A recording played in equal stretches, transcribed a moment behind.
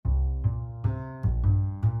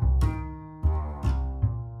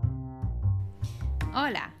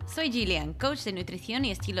Hola, soy Gillian, coach de nutrición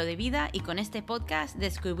y estilo de vida, y con este podcast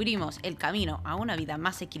descubrimos el camino a una vida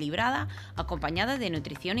más equilibrada acompañada de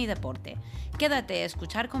nutrición y deporte. Quédate a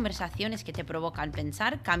escuchar conversaciones que te provocan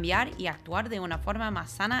pensar, cambiar y actuar de una forma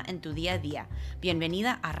más sana en tu día a día.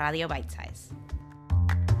 Bienvenida a Radio Bite Size.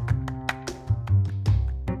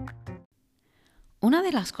 Una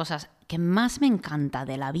de las cosas que más me encanta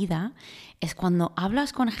de la vida es cuando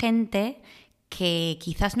hablas con gente que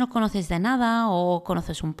quizás no conoces de nada o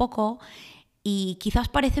conoces un poco y quizás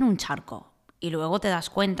parecen un charco y luego te das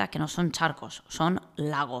cuenta que no son charcos, son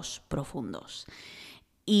lagos profundos.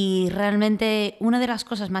 Y realmente una de las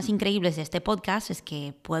cosas más increíbles de este podcast es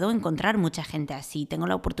que puedo encontrar mucha gente así. Tengo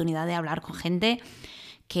la oportunidad de hablar con gente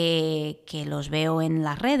que los veo en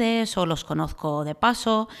las redes o los conozco de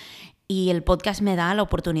paso. Y el podcast me da la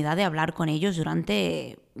oportunidad de hablar con ellos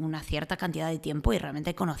durante una cierta cantidad de tiempo y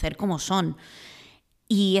realmente conocer cómo son.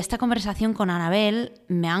 Y esta conversación con Anabel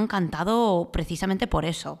me ha encantado precisamente por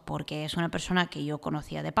eso, porque es una persona que yo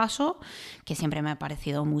conocía de paso, que siempre me ha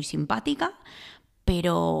parecido muy simpática,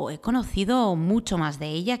 pero he conocido mucho más de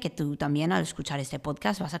ella, que tú también al escuchar este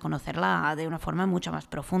podcast vas a conocerla de una forma mucho más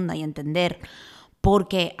profunda y entender por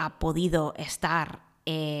qué ha podido estar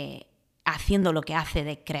haciendo lo que hace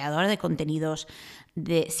de creadora de contenidos,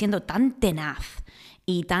 siendo tan tenaz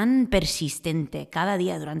y tan persistente cada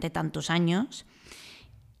día durante tantos años.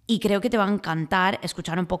 Y creo que te va a encantar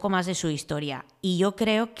escuchar un poco más de su historia. Y yo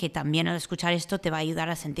creo que también al escuchar esto te va a ayudar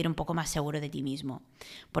a sentir un poco más seguro de ti mismo.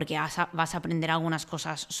 Porque vas a aprender algunas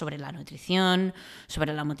cosas sobre la nutrición,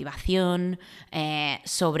 sobre la motivación,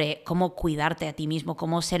 sobre cómo cuidarte a ti mismo,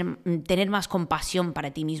 cómo tener más compasión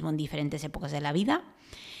para ti mismo en diferentes épocas de la vida.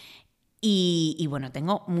 Y bueno,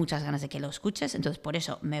 tengo muchas ganas de que lo escuches, entonces por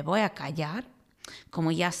eso me voy a callar.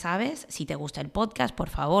 Como ya sabes, si te gusta el podcast, por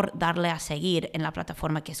favor, darle a seguir en la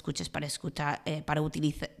plataforma que escuches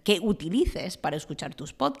que utilices para escuchar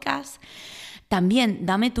tus podcasts. También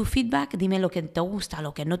dame tu feedback, dime lo que te gusta,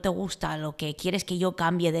 lo que no te gusta, lo que quieres que yo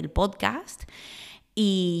cambie del podcast.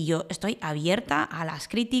 Y yo estoy abierta a las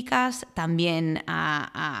críticas, también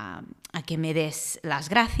a que me des las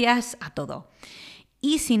gracias, a todo.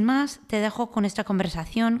 Y sin más, te dejo con esta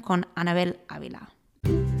conversación con Anabel Ávila.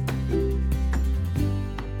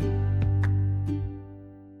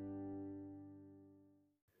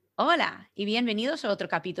 Hola y bienvenidos a otro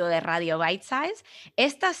capítulo de Radio Bite Size.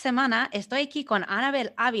 Esta semana estoy aquí con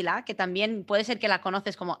Anabel Ávila, que también puede ser que la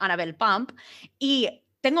conoces como Anabel Pump, y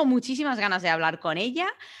tengo muchísimas ganas de hablar con ella.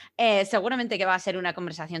 Seguramente que va a ser una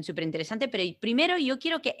conversación súper interesante, pero primero yo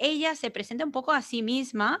quiero que ella se presente un poco a sí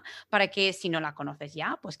misma para que si no la conoces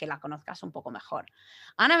ya, pues que la conozcas un poco mejor.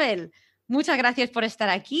 Anabel, muchas gracias por estar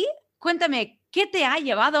aquí. Cuéntame, ¿qué te ha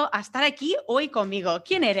llevado a estar aquí hoy conmigo?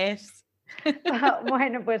 ¿Quién eres?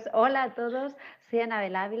 Bueno, pues hola a todos. Soy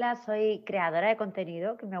Anabel Ávila, soy creadora de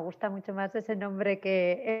contenido, que me gusta mucho más ese nombre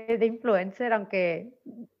que de influencer, aunque,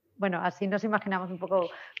 bueno, así nos imaginamos un poco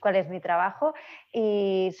cuál es mi trabajo.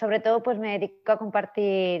 Y sobre todo, pues me dedico a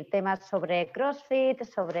compartir temas sobre CrossFit,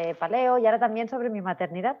 sobre paleo y ahora también sobre mi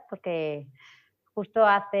maternidad, porque justo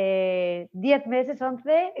hace 10 meses,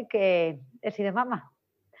 11, que he sido mamá.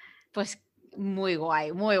 Pues muy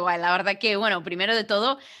guay, muy guay. La verdad que, bueno, primero de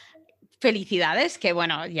todo, felicidades, que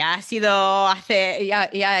bueno, ya ha sido hace, ya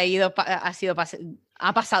ha ido,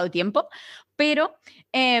 ha pasado tiempo, pero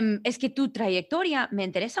es que tu trayectoria me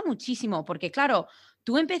interesa muchísimo, porque claro,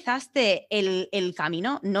 tú empezaste el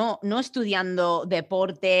camino no estudiando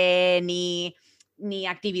deporte ni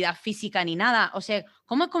actividad física ni nada. O sea,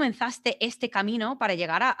 ¿cómo comenzaste este camino para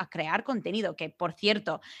llegar a crear contenido? Que, por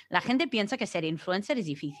cierto, la gente piensa que ser influencer es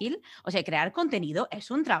difícil. O sea, crear contenido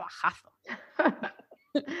es un trabajazo.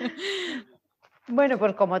 Bueno,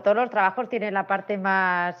 pues como todos los trabajos tienen la parte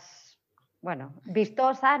más, bueno,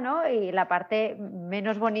 vistosa, ¿no? Y la parte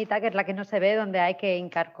menos bonita, que es la que no se ve, donde hay que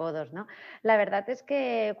hincar codos, ¿no? La verdad es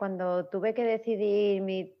que cuando tuve que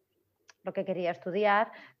decidir lo que quería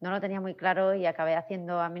estudiar, no lo tenía muy claro y acabé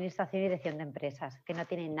haciendo administración y dirección de empresas, que no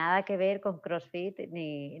tiene nada que ver con CrossFit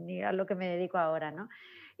ni a lo que me dedico ahora, ¿no?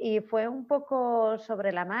 Y fue un poco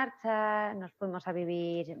sobre la marcha, nos fuimos a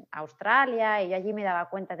vivir a Australia y yo allí me daba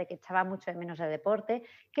cuenta de que echaba mucho de menos el deporte,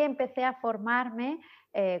 que empecé a formarme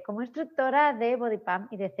como instructora de Body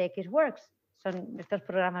Pump y de CX Works. Son estos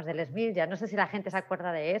programas del SMIL, ya no sé si la gente se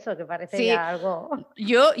acuerda de eso, que parece Sí, ya algo...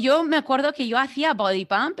 yo me acuerdo que yo hacía body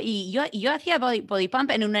pump y yo hacía body pump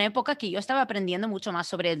en una época que yo estaba aprendiendo mucho más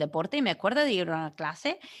sobre el deporte y me acuerdo de ir a una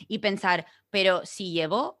clase y pensar, pero si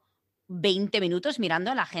llevo 20 minutos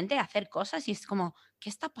mirando a la gente hacer cosas y es como, ¿qué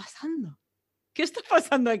está pasando? ¿Qué está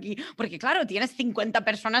pasando aquí? Porque claro, tienes 50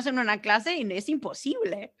 personas en una clase y es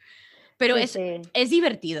imposible. Pero Sí, sí. es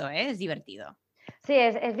divertido, ¿eh? Es divertido. Sí,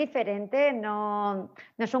 es diferente, no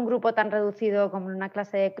es un grupo tan reducido como en una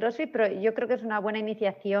clase de CrossFit, pero yo creo que es una buena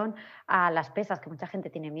iniciación a las pesas, que mucha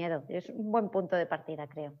gente tiene miedo. Es un buen punto de partida,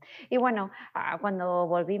 creo. Y bueno, cuando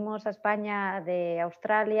volvimos a España de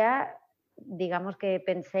Australia, digamos que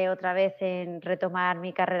pensé otra vez en retomar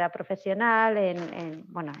mi carrera profesional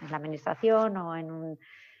bueno, en la administración o en un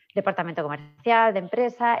departamento comercial de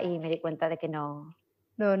empresa y me di cuenta de que no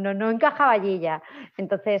encajaba allí ya.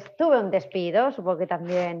 Entonces tuve un despido, supongo que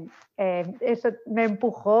también eso me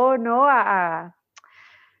empujó, ¿no? A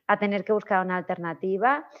tener que buscar una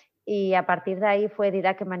alternativa y a partir de ahí fue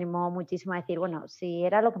Dida que me animó muchísimo a decir, bueno, si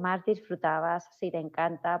era lo que más disfrutabas, si te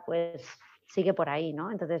encanta, pues sigue por ahí,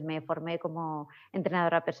 ¿no? Entonces me formé como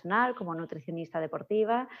entrenadora personal, como nutricionista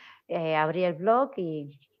deportiva, abrí el blog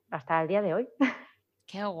y hasta el día de hoy.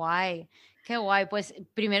 Qué guay, qué guay. Pues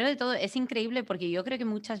primero de todo, es increíble porque yo creo que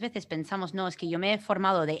muchas veces pensamos, no, es que yo me he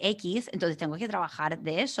formado de X, entonces tengo que trabajar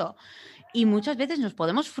de eso. Y muchas veces nos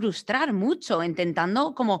podemos frustrar mucho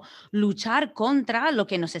intentando como luchar contra lo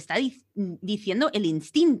que nos está diciendo el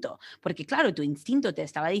instinto. Porque claro, tu instinto te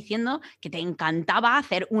estaba diciendo que te encantaba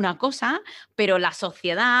hacer una cosa, pero la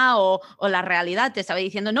sociedad o la realidad te estaba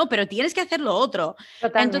diciendo, no, pero tienes que hacer lo otro.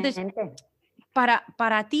 Entonces, Totalmente.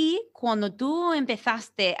 para ti, cuando tú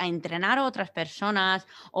empezaste a entrenar a otras personas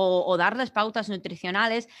o darles pautas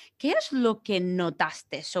nutricionales, ¿qué es lo que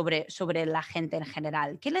notaste sobre la gente en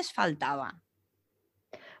general? ¿Qué les faltaba?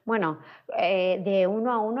 Bueno, de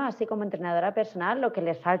uno a uno, así como entrenadora personal, lo que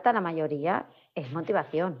les falta a la mayoría es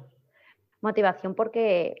motivación. Motivación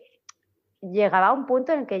porque llegaba a un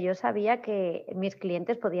punto en el que yo sabía que mis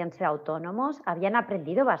clientes podían ser autónomos, habían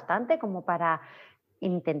aprendido bastante como para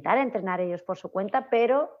intentar entrenar ellos por su cuenta,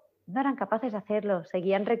 pero no eran capaces de hacerlo,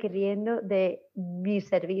 seguían requiriendo de mis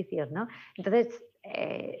servicios, ¿no? Entonces,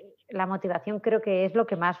 la motivación creo que es lo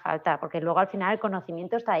que más falta, porque luego al final el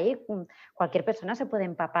conocimiento está ahí, cualquier persona se puede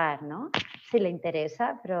empapar, ¿no? Si le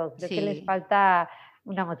interesa, pero creo que les Sí. falta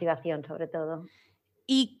una motivación sobre todo.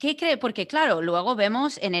 ¿Y qué cree? Porque claro, luego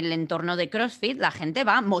vemos en el entorno de CrossFit, la gente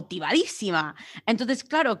va motivadísima. Entonces,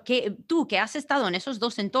 claro, que tú que has estado en esos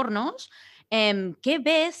dos entornos, ¿qué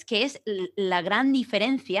ves que es la gran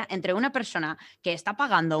diferencia entre una persona que está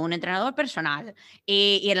pagando a un entrenador personal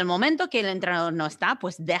y en el momento que el entrenador no está,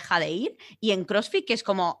 pues deja de ir? Y en CrossFit, que es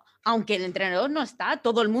como, aunque el entrenador no está,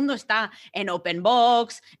 todo el mundo está en open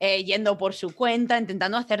box, yendo por su cuenta,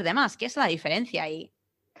 intentando hacer demás. ¿Qué es la diferencia ahí?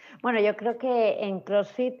 Bueno, yo creo que en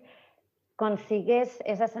CrossFit consigues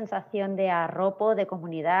esa sensación de arropo, de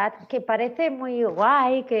comunidad, que parece muy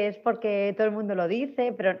guay, que es porque todo el mundo lo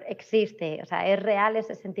dice, pero existe, o sea, es real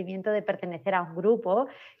ese sentimiento de pertenecer a un grupo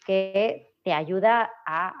que te ayuda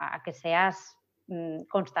a que seas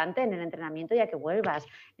constante en el entrenamiento y a que vuelvas.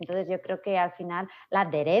 Entonces yo creo que al final la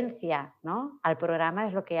adherencia, ¿no?, al programa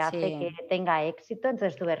es lo que hace que Sí, tenga éxito,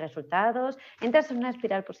 entonces tú ves resultados, entras en una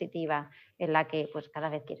espiral positiva en la que pues cada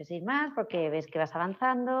vez quieres ir más porque ves que vas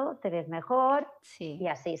avanzando, te ves mejor y sí.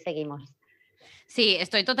 así seguimos. Sí,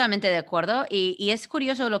 estoy totalmente de acuerdo y es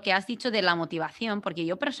curioso lo que has dicho de la motivación, porque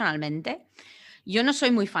yo personalmente, yo no soy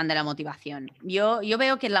muy fan de la motivación. Yo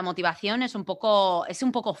veo que la motivación es un poco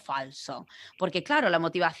falso, porque claro, la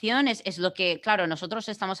motivación es lo que, claro, nosotros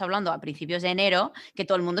estamos hablando a principios de enero, que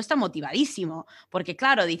todo el mundo está motivadísimo, porque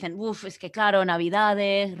claro, dicen, uff, es que claro,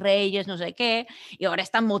 Navidades, Reyes, no sé qué, y ahora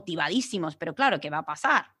están motivadísimos, pero claro, ¿qué va a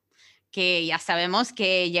pasar? Que ya sabemos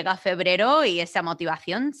que llega febrero y esa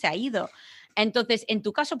motivación se ha ido. Entonces, en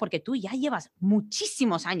tu caso, porque tú ya llevas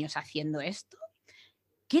muchísimos años haciendo esto,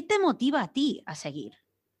 ¿qué te motiva a ti a seguir?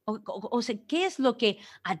 O sea, ¿qué es lo que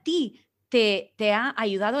a ti te ha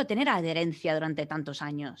ayudado a tener adherencia durante tantos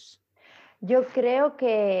años? Yo creo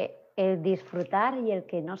que el disfrutar y el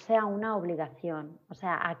que no sea una obligación, o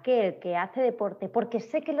sea, aquel que hace deporte porque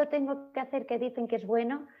sé que lo tengo que hacer, que dicen que es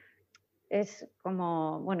bueno, es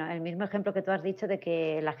como, bueno, el mismo ejemplo que tú has dicho de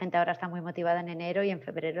que la gente ahora está muy motivada en enero y en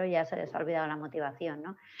febrero ya se les ha olvidado la motivación,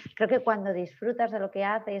 ¿no? Creo que cuando disfrutas de lo que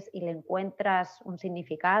haces y le encuentras un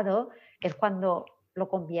significado, es cuando lo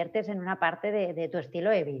conviertes en una parte de tu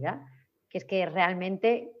estilo de vida, que es que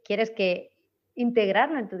realmente quieres que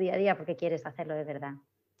integrarlo en tu día a día porque quieres hacerlo de verdad.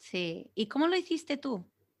 Sí. ¿Y cómo lo hiciste tú?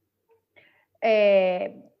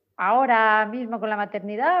 Ahora mismo con la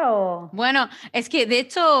maternidad o... Bueno, es que de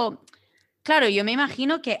hecho, claro, yo me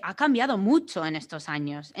imagino que ha cambiado mucho en estos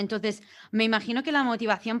años. Entonces, me imagino que la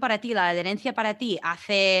motivación para ti, la adherencia para ti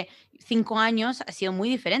hace 5 años ha sido muy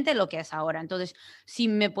diferente de lo que es ahora. Entonces, si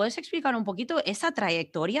me puedes explicar un poquito esa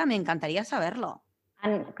trayectoria, me encantaría saberlo.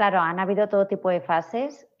 Claro, han habido todo tipo de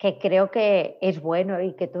fases que creo que es bueno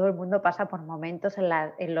y que todo el mundo pasa por momentos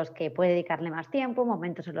en los que puede dedicarle más tiempo,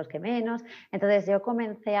 momentos en los que menos. Entonces yo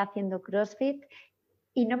comencé haciendo CrossFit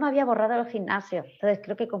y no me había borrado el gimnasio. Entonces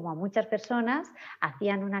creo que como a muchas personas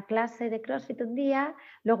hacían una clase de CrossFit un día,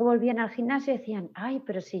 luego volvían al gimnasio y decían, ay,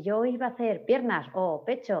 pero si yo iba a hacer piernas o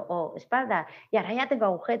pecho o espalda y ahora ya tengo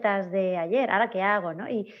agujetas de ayer, ¿ahora qué hago? ¿No?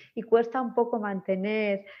 Y cuesta un poco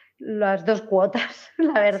mantener las dos cuotas,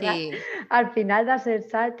 la verdad. Sí, Al final das el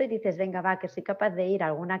salto y dices, venga, va, que soy capaz de ir a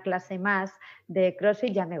alguna clase más de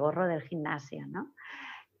CrossFit, ya me borro del gimnasio, ¿no?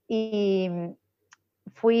 Y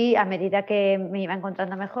fui, a medida que me iba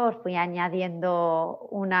encontrando mejor, fui añadiendo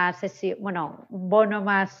una sesión, bueno, un bono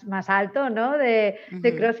más alto, ¿no? De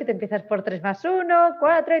ujú, CrossFit, empiezas por 3 más uno,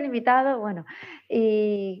 4, ilimitado, bueno.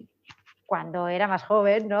 Y cuando era más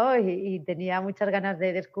joven, ¿no? Y tenía muchas ganas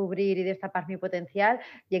de descubrir y destapar mi potencial,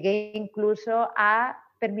 llegué incluso a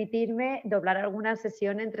permitirme doblar alguna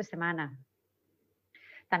sesión entre semana.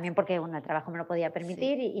 También porque, bueno, el trabajo me lo podía sí.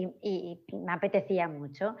 permitir y me apetecía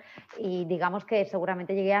mucho. Y digamos que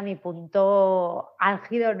seguramente llegué a mi punto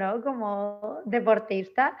álgido, ¿no? Como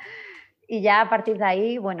deportista. Y ya a partir de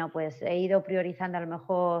ahí, bueno, pues he ido priorizando a lo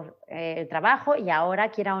mejor el trabajo y ahora,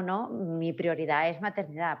 quiera o no, mi prioridad es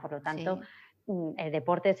maternidad. Por lo tanto, Sí, el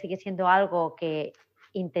deporte sigue siendo algo que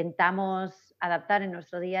intentamos adaptar en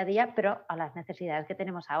nuestro día a día, pero a las necesidades que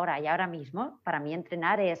tenemos ahora. Y ahora mismo, para mí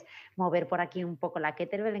entrenar es mover por aquí un poco la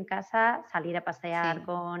kettlebell en casa, salir a pasear sí,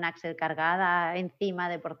 con Axel cargada encima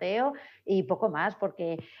de porteo y poco más,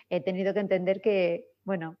 porque he tenido que entender que,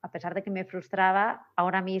 bueno, a pesar de que me frustraba,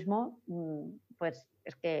 ahora mismo, pues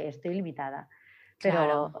es que estoy limitada. Pero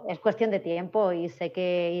claro. es cuestión de tiempo y sé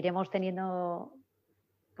que iremos teniendo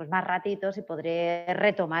pues más ratitos y podré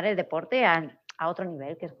retomar el deporte a otro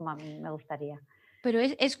nivel, que es como a mí me gustaría. Pero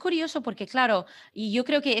es curioso porque, claro, y yo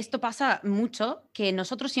creo que esto pasa mucho, que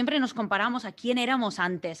nosotros siempre nos comparamos a quién éramos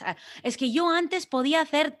antes. Es que yo antes podía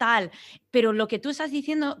hacer tal, pero lo que tú estás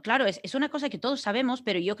diciendo, claro, es una cosa que todos sabemos,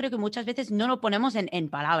 pero yo creo que muchas veces no lo ponemos en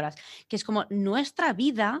palabras, que es como nuestra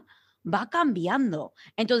vida va cambiando.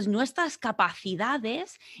 Entonces, nuestras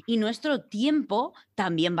capacidades y nuestro tiempo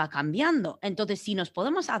también va cambiando. Entonces, si nos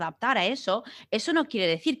podemos adaptar a eso, eso no quiere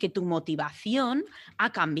decir que tu motivación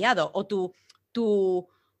ha cambiado o tu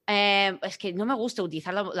es que no me gusta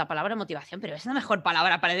utilizar la palabra motivación, pero es la mejor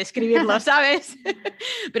palabra para describirlo, ¿sabes?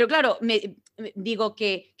 Pero claro, digo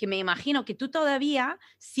que me imagino que tú todavía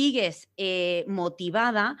sigues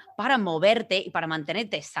motivada para moverte y para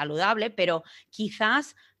mantenerte saludable, pero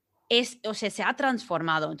quizás o sea, se ha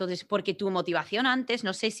transformado. Entonces, porque tu motivación antes,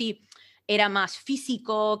 no sé si era más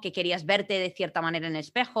físico, que querías verte de cierta manera en el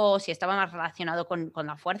espejo, si estaba más relacionado con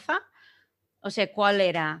la fuerza. O sea, ¿cuál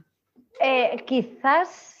era? Quizás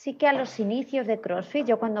sí que a los inicios de CrossFit,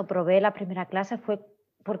 yo cuando probé la primera clase fue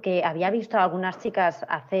porque había visto a algunas chicas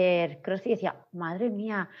hacer CrossFit y decía, madre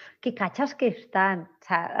mía, qué cachas que están. O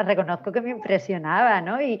sea, reconozco que me impresionaba,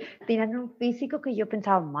 ¿no? Y tenían un físico que yo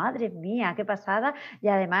pensaba, madre mía, qué pasada. Y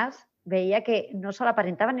además veía que no solo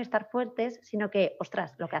aparentaban estar fuertes, sino que,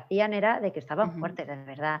 ostras, lo que hacían era de que estaban Ujú. fuertes, de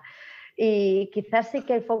verdad. Y quizás sí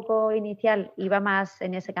que el foco inicial iba más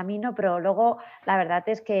en ese camino, pero luego la verdad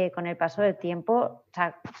es que con el paso del tiempo, o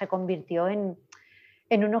sea, se convirtió en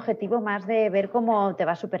un objetivo más de ver cómo te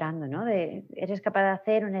vas superando, ¿no? De, eres capaz de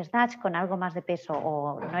hacer un snatch con algo más de peso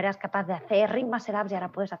o no eras capaz de hacer ring muscle ups y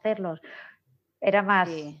ahora puedes hacerlos. Era más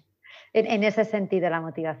Sí. en ese sentido la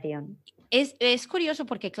motivación. Es curioso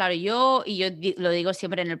porque, claro, yo lo digo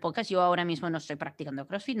siempre en el podcast, yo ahora mismo no estoy practicando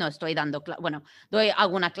CrossFit, no estoy dando, bueno, doy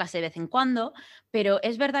alguna clase de vez en cuando, pero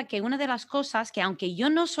es verdad que una de las cosas que, aunque yo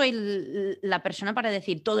no soy la persona para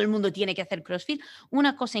decir todo el mundo tiene que hacer CrossFit,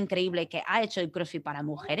 una cosa increíble que ha hecho el CrossFit para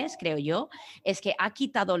mujeres, creo yo, es que ha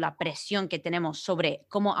quitado la presión que tenemos sobre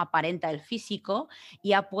cómo aparenta el físico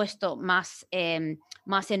y ha puesto más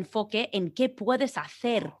enfoque en qué puedes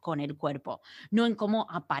hacer con el cuerpo, no en cómo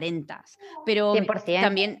aparentas. Pero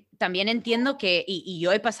 100%. también entiendo que, y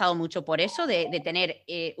yo he pasado mucho por eso, de tener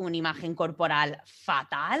una imagen corporal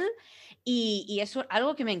fatal, y eso es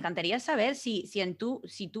algo que me encantaría saber si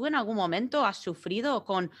tú en algún momento has sufrido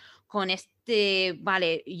con este,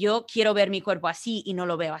 vale, yo quiero ver mi cuerpo así y no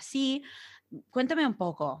lo veo así. Cuéntame un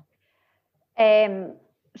poco. Em,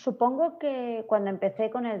 Supongo que cuando empecé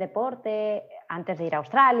con el deporte, antes de ir a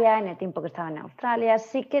Australia, en el tiempo que estaba en Australia,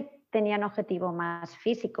 sí que tenía un objetivo más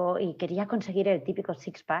físico y quería conseguir el típico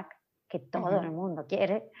six-pack que todo Ujú, el mundo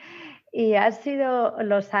quiere. Y han sido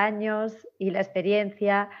los años y la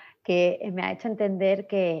experiencia que me ha hecho entender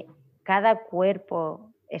que cada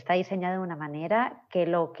cuerpo está diseñado de una manera que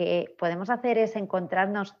lo que podemos hacer es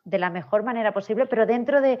encontrarnos de la mejor manera posible, pero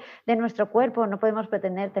dentro de nuestro cuerpo. No podemos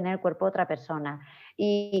pretender tener el cuerpo de otra persona.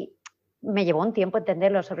 Y me llevó un tiempo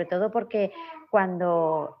entenderlo, sobre todo porque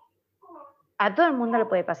cuando a todo el mundo le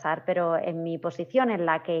puede pasar, pero en mi posición en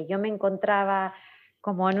la que yo me encontraba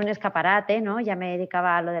como en un escaparate, ¿no? Ya me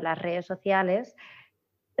dedicaba a lo de las redes sociales,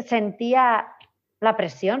 sentía la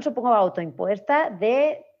presión, supongo, autoimpuesta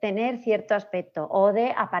de tener cierto aspecto o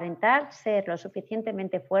de aparentar ser lo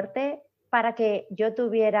suficientemente fuerte para que yo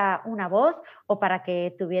tuviera una voz o para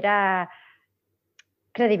que tuviera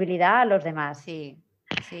credibilidad a los demás. Sí,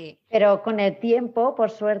 sí. Pero con el tiempo, por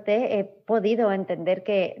suerte, he podido entender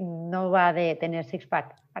que no va de tener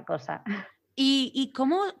six-pack la cosa. ¿Y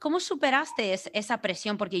cómo superaste esa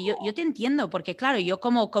presión? Porque yo te entiendo, porque claro, yo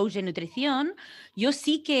como coach de nutrición, yo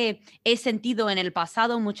sí que he sentido en el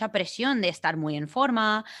pasado mucha presión de estar muy en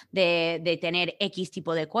forma, de tener X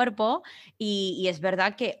tipo de cuerpo, y es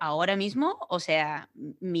verdad que ahora mismo, o sea,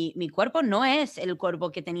 mi cuerpo no es el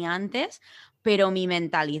cuerpo que tenía antes, pero mi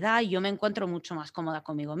mentalidad, yo me encuentro mucho más cómoda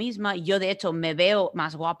conmigo misma. Yo, de hecho, me veo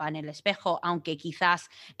más guapa en el espejo, aunque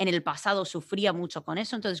quizás en el pasado sufría mucho con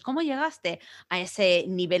eso. Entonces, ¿cómo llegaste a ese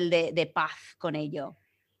nivel de paz con ello?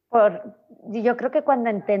 Por, yo creo que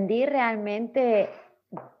cuando entendí realmente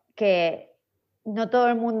que no todo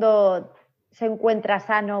el mundo se encuentra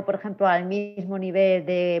sano, por ejemplo, al mismo nivel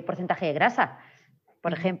de porcentaje de grasa,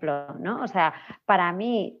 por Ujú, ejemplo, ¿no? O sea, para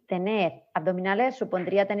mí tener abdominales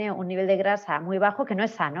supondría tener un nivel de grasa muy bajo que no es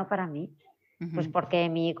sano para mí. Pues ujú. porque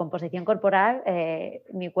mi composición corporal,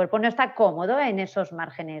 mi cuerpo no está cómodo en esos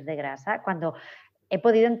márgenes de grasa. Cuando he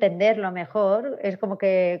podido entenderlo mejor, es como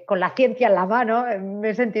que con la ciencia en la mano me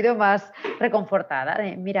he sentido más reconfortada.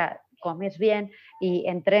 De, mira, comes bien y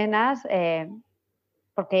entrenas,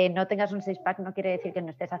 porque no tengas un six-pack no quiere decir que no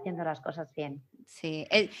estés haciendo las cosas bien. Sí,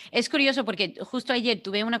 es curioso porque justo ayer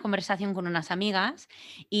tuve una conversación con unas amigas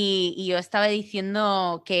y yo estaba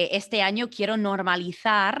diciendo que este año quiero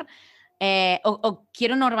normalizar o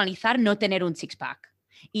quiero normalizar no tener un six-pack.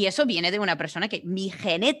 Y eso viene de una persona que mi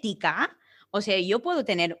genética, o sea, yo puedo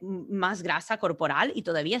tener más grasa corporal y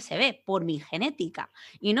todavía se ve por mi genética.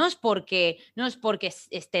 Y no es porque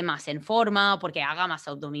esté más en forma o porque haga más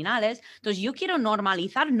abdominales. Entonces yo quiero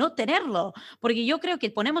normalizar no tenerlo, porque yo creo que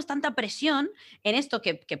ponemos tanta presión en esto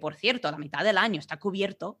que, por cierto, la mitad del año está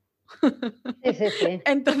cubierto. Sí, sí, sí.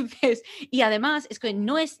 Entonces, y además es que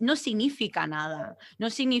no significa nada. No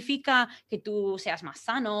significa que tú seas más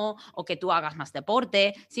sano o que tú hagas más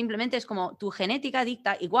deporte. Simplemente es como tu genética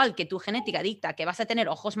dicta, igual que tu genética dicta que vas a tener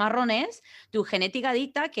ojos marrones, tu genética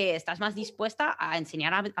dicta que estás más dispuesta a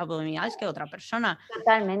enseñar abdominales que otra persona.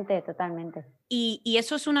 Totalmente, totalmente. Y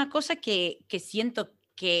eso es una cosa que siento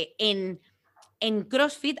que en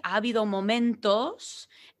CrossFit ha habido momentos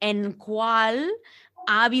en cual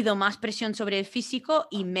ha habido más presión sobre el físico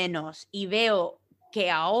y menos. Y veo que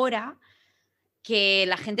ahora que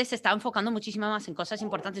la gente se está enfocando muchísimo más en cosas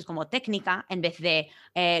importantes como técnica en vez de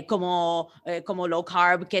como low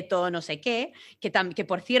carb, keto, no sé qué, que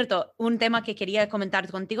por cierto, un tema que quería comentar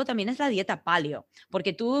contigo también es la dieta paleo,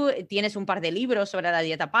 porque tú tienes un par de libros sobre la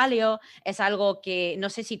dieta paleo, es algo que no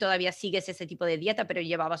sé si todavía sigues ese tipo de dieta, pero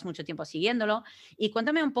llevabas mucho tiempo siguiéndolo. Y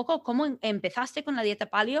cuéntame un poco cómo empezaste con la dieta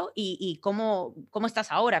paleo y cómo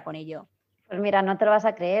estás ahora con ello. Pues mira, no te lo vas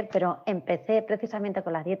a creer, pero empecé precisamente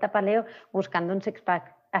con la dieta paleo buscando un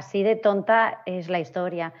six-pack. Así de tonta es la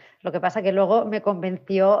historia. Lo que pasa que luego me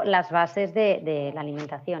convenció las bases de la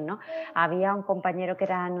alimentación, ¿no? Había un compañero que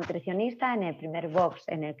era nutricionista en el primer box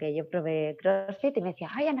en el que yo probé CrossFit y me decía,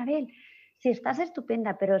 ay, Anabel, si estás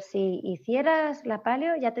estupenda, pero si hicieras la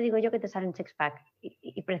paleo, ya te digo yo que te sale un six-pack.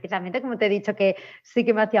 Y precisamente como te he dicho que sí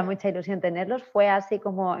que me hacía mucha ilusión tenerlos, fue así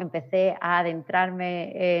como empecé a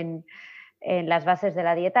adentrarme en las bases de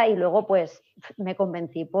la dieta y luego pues me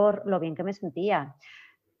convencí por lo bien que me sentía.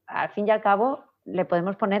 Al fin y al cabo le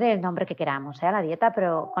podemos poner el nombre que queramos a la dieta,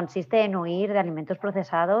 pero consiste en huir de alimentos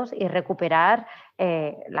procesados y recuperar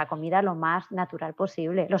la comida lo más natural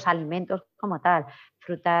posible, los alimentos como tal,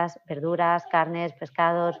 frutas, verduras, carnes,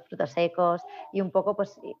 pescados, frutos secos y un poco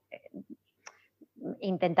pues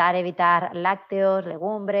intentar evitar lácteos,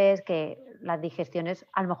 legumbres, que las digestiones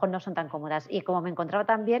a lo mejor no son tan cómodas. Y como me encontraba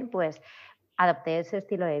tan bien, pues adopté ese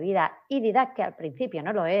estilo de vida y Didac, que al principio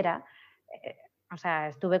no lo era. eh, o sea,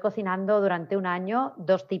 estuve cocinando durante un año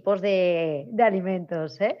dos tipos de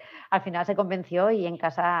alimentos, ¿eh? Al final se convenció y en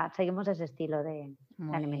casa seguimos ese estilo de Muy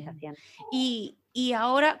bien. alimentación. Y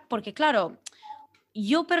ahora, porque claro,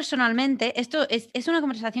 yo personalmente, esto es una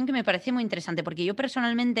conversación que me parece muy interesante, porque yo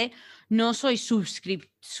personalmente no soy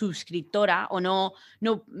suscriptora o no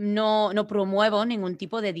promuevo ningún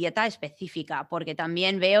tipo de dieta específica, porque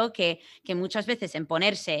también veo que muchas veces en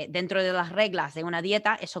ponerse dentro de las reglas de una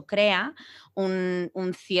dieta, eso crea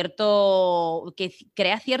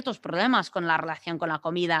crea ciertos problemas con la relación con la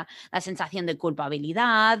comida, la sensación de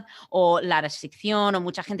culpabilidad o la restricción, o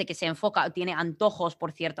mucha gente que se enfoca, tiene antojos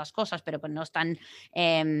por ciertas cosas, pero que no están,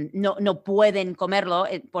 no pueden comerlo,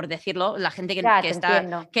 por decirlo, la gente Ya, te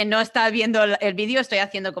entiendo. que no está viendo el vídeo, estoy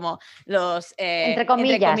haciendo como los, Entre entre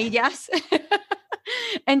comillas. comillas.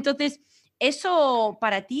 Entonces, ¿eso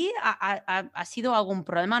para ti ha sido algún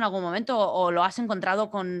problema en algún momento o lo has encontrado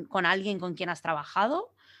con alguien con quien has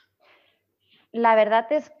trabajado? La verdad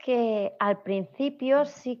es que al principio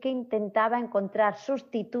sí que intentaba encontrar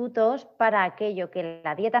sustitutos para aquello que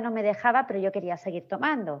la dieta no me dejaba, pero yo quería seguir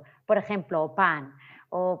tomando. Por ejemplo, pan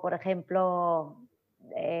o, por ejemplo,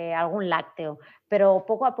 algún lácteo. Pero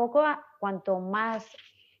poco a poco, cuanto más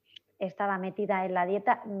estaba metida en la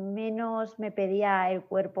dieta, menos me pedía el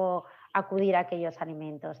cuerpo acudir a aquellos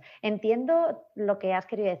alimentos. Entiendo lo que has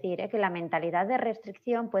querido decir, que la mentalidad de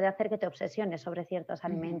restricción puede hacer que te obsesiones sobre ciertos Ujú.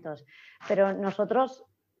 alimentos, pero nosotros,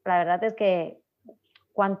 la verdad es que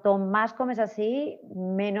cuanto más comes así,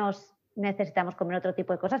 menos necesitamos comer otro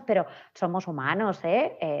tipo de cosas, pero somos humanos,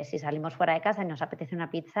 ¿eh? Si salimos fuera de casa y nos apetece una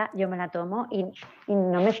pizza, yo me la tomo y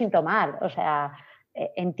no me siento mal. O sea,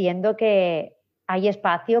 entiendo que hay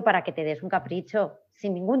espacio para que te des un capricho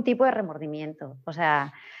sin ningún tipo de remordimiento. O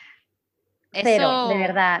sea, cero, de Eso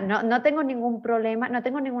verdad. No, no tengo ningún problema, no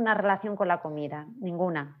tengo ninguna relación con la comida,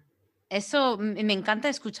 ninguna. Eso me encanta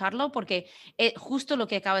escucharlo porque justo lo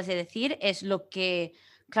que acabas de decir es lo que,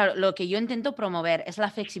 claro, lo que yo intento promover es la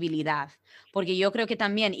flexibilidad, porque yo creo que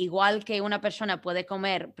también, igual que una persona puede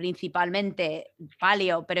comer principalmente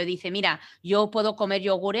paleo, pero dice, mira, yo puedo comer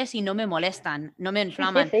yogures y no me molestan, no me Sí, sí,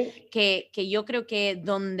 inflaman, sí. que yo creo que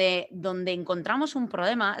donde encontramos un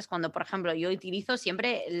problema es cuando, por ejemplo, yo utilizo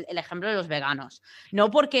siempre el ejemplo de los veganos,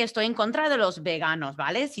 no porque estoy en contra de los veganos,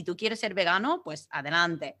 ¿vale? Si tú quieres ser vegano, pues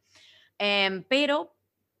adelante, pero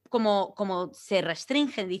como se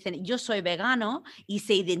restringen, dicen yo soy vegano y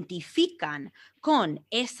se identifican con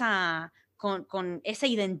esa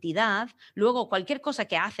identidad, luego cualquier cosa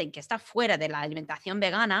que hacen que está fuera de la alimentación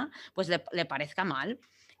vegana, pues le parezca mal.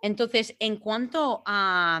 Entonces, en cuanto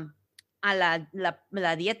a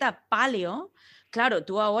la dieta paleo, claro,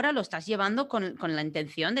 tú ahora lo estás llevando con la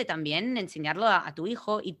intención de también enseñarlo a tu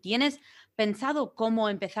hijo y tienes pensado cómo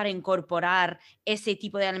empezar a incorporar ese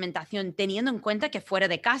tipo de alimentación, teniendo en cuenta que fuera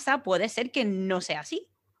de casa puede ser que no sea así.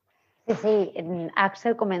 Sí, sí,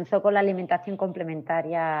 Axel comenzó con la alimentación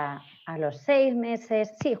complementaria a los 6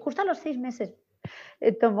 meses, sí, justo a los 6 meses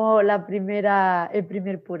tomó el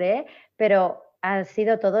primer puré, pero ha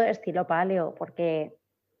sido todo estilo paleo, porque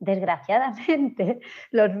desgraciadamente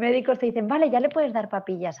los médicos te dicen, vale, ya le puedes dar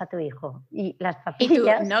papillas a tu hijo. Y las Y tú,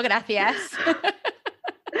 papillas, no, gracias.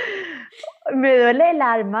 me duele el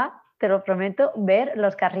alma, te lo prometo, ver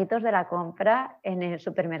los carritos de la compra en el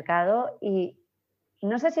supermercado y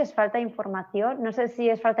no sé si es falta de información, no sé si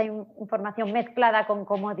es falta de información mezclada con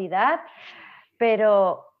comodidad,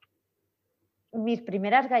 pero mis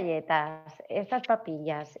primeras galletas, estas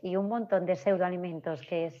papillas y un montón de pseudoalimentos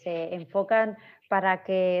que se enfocan para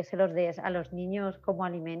que se los des a los niños como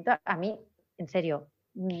alimento, a mí, en serio,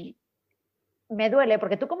 me duele,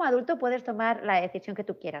 porque tú como adulto puedes tomar la decisión que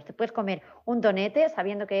tú quieras. Te puedes comer un donete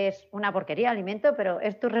sabiendo que es una porquería de alimento, pero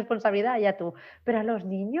es tu responsabilidad, ya tú. Pero a los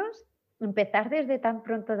niños, empezar desde tan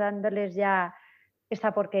pronto dándoles ya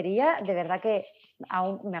esta porquería, de verdad que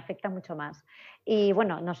aún me afecta mucho más. Y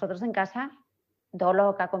bueno, nosotros en casa, todo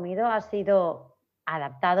lo que ha comido ha sido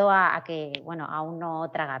adaptado a que, bueno, aún no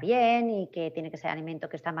traga bien y que tiene que ser alimento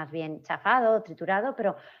que está más bien chafado, triturado,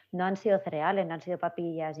 pero no han sido cereales, no han sido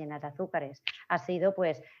papillas llenas de azúcares. Ha sido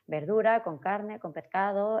pues verdura con carne, con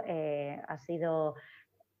pescado, ha sido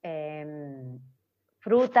em,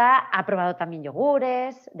 fruta, ha probado también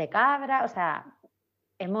yogures de cabra, o sea,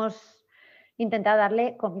 hemos intentado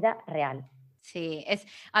darle comida real. Sí,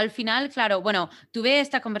 al final, claro, bueno, tuve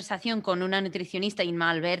esta conversación con una nutricionista,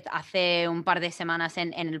 Inma Albert, hace un par de semanas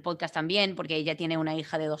en el podcast también, porque ella tiene una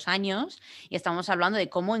hija de 2 años y estamos hablando de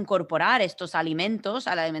cómo incorporar estos alimentos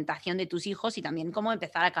a la alimentación de tus hijos y también cómo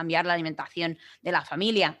empezar a cambiar la alimentación de la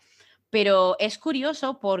familia. Pero es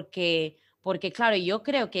curioso porque claro, yo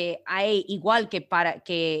creo que hay, igual que,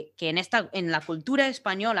 que en la cultura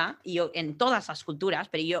española, y en todas las culturas,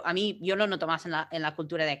 pero yo lo noto más en la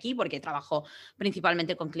cultura de aquí, porque trabajo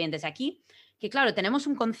principalmente con clientes de aquí, que, claro, tenemos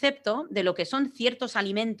un concepto de lo que son ciertos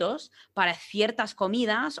alimentos para ciertas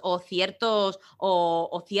comidas o,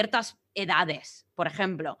 o ciertas edades, por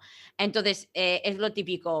ejemplo. Entonces, es lo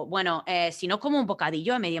típico, bueno, si no como un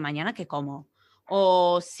bocadillo a media mañana, ¿qué como?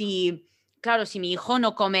 O si, claro, si mi hijo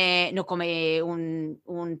no come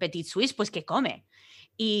un petit suisse, pues ¿qué come?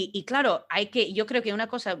 Y claro, yo creo que una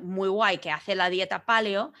cosa muy guay que hace la dieta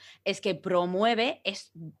paleo es que promueve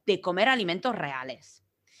de comer alimentos reales.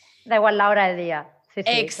 Da igual la hora del día. Sí, sí,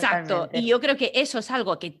 Exacto, y totalmente. yo creo que eso es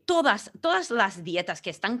algo que todas las dietas que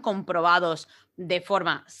están comprobados de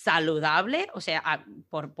forma saludable, o sea,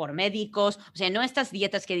 por médicos, o sea, no estas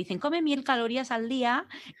dietas que dicen come 1000 calorías al día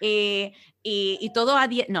y todo a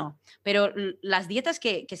dieta, no, pero las dietas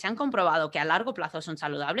que se han comprobado que a largo plazo son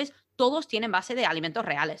saludables, todos tienen base de alimentos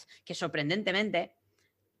reales, que sorprendentemente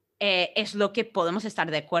es lo que podemos estar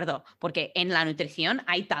de acuerdo, porque en la nutrición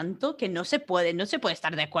hay tanto que no se puede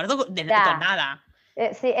estar de acuerdo con Ya. nada.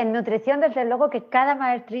 Sí, en nutrición, desde luego que cada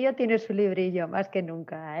maestrillo tiene su librillo, más que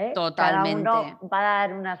nunca, ¿eh? Cada Totalmente. uno va a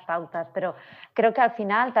dar unas pautas, pero creo que al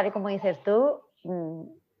final, tal y como dices tú,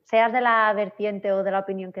 seas de la vertiente o de la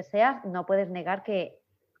opinión que seas, no puedes negar que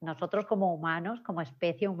nosotros como humanos, como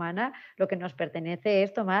especie humana, lo que nos pertenece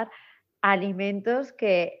es tomar alimentos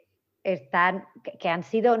que han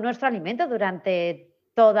sido nuestro alimento durante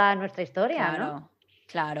toda nuestra historia, ¿no?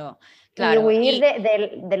 Claro, claro, Y claro. huir Y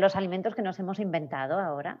de los alimentos que nos hemos inventado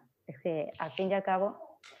ahora. Es que, al fin y al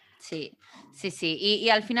cabo, sí, sí, sí. Y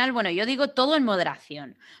al final, bueno, yo digo todo en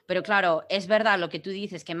moderación, pero claro, es verdad lo que tú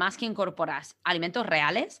dices, que más que incorporas alimentos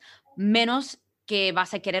reales, menos que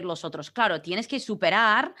vas a querer los otros. Claro, tienes que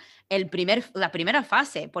superar la primera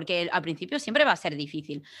fase, porque al principio siempre va a ser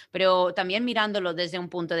difícil, pero también mirándolo desde un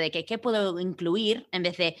punto de que qué puedo incluir en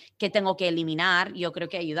vez de qué tengo que eliminar, yo creo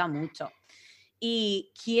que ayuda mucho.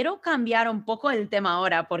 Y quiero cambiar un poco el tema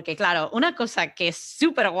ahora, porque claro, una cosa que es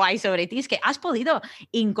súper guay sobre ti es que has podido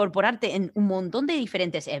incorporarte en un montón de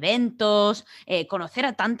diferentes eventos, conocer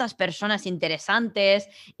a tantas personas interesantes.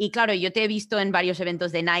 Y claro, yo te he visto en varios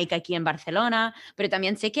eventos de Nike aquí en Barcelona, pero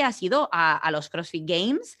también sé que has ido a los CrossFit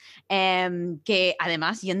Games, que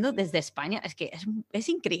además yendo desde España, es que es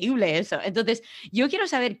increíble eso. Entonces, yo quiero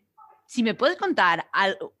saber si me puedes contar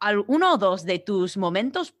uno o dos de tus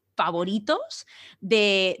momentos favoritos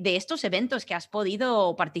de estos eventos que has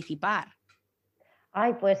podido participar.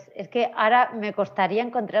 ay, pues es que ahora me costaría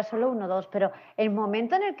encontrar solo uno o dos, pero el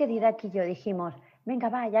momento en el que Didac y yo dijimos, venga,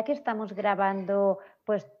 va, ya que estamos grabando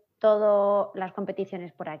pues todas las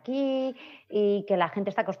competiciones por aquí y que la gente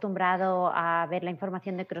está acostumbrado a ver la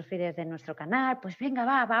información de CrossFit desde nuestro canal, pues venga,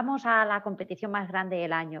 va, vamos a la competición más grande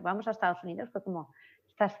del año, vamos a Estados Unidos, fue como,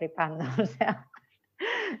 estás flipando, o sea,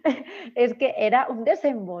 es que era un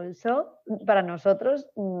desembolso para nosotros,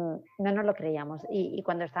 no nos lo creíamos. Y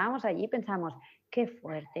cuando estábamos allí pensamos, qué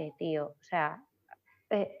fuerte, tío. O sea,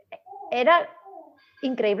 eh, era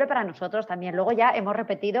increíble para nosotros también. Luego ya hemos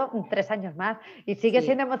repetido 3 años más y sigue Sí.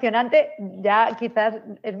 siendo emocionante. Ya quizás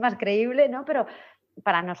es más creíble, ¿no? Pero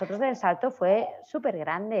para nosotros el salto fue súper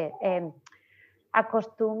grande.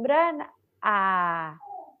 Acostumbran a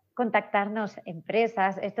contactarnos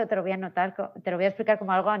empresas, esto te lo voy a anotar, te lo voy a explicar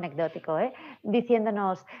como algo anecdótico, ¿eh?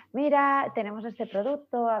 Diciéndonos, mira, tenemos este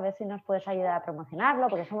producto, a ver si nos puedes ayudar a promocionarlo,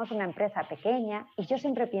 porque somos una empresa pequeña. Y yo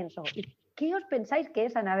siempre pienso, ¿y qué os pensáis que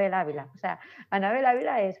es Anabel Ávila? O sea, Anabel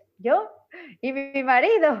Ávila es yo y mi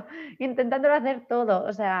marido intentándolo hacer todo.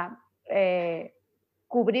 O sea,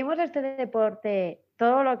 cubrimos este deporte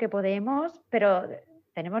todo lo que podemos, pero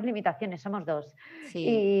tenemos limitaciones, somos dos.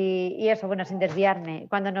 Sí. Y eso, bueno, sin desviarme,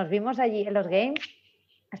 cuando nos vimos allí en los games,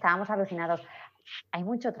 estábamos alucinados. Hay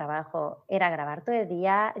mucho trabajo, era grabar todo el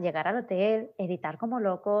día, llegar al hotel, editar como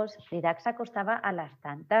locos. Didac se acostaba a las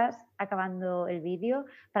tantas acabando el vídeo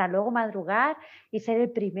para luego madrugar y ser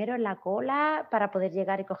el primero en la cola para poder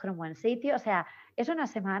llegar y coger un buen sitio. O sea, es una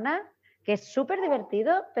semana que es súper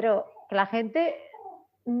divertido, pero que la gente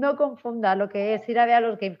no confunda lo que es ir a ver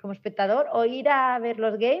los games como espectador o ir a ver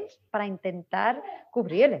los games para intentar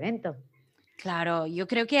cubrir el evento. Claro, yo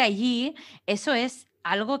creo que allí eso es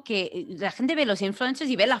algo que la gente ve los influencers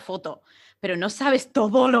y ve la foto, pero no sabes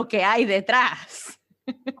todo lo que hay detrás.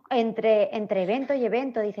 Entre evento y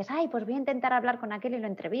evento dices, ay, pues voy a intentar hablar con aquel y lo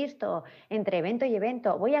entrevisto. Entre evento y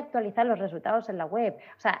evento voy a actualizar los resultados en la web.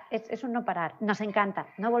 O sea, es un no parar. Nos encanta.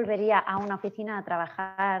 No volvería a una oficina a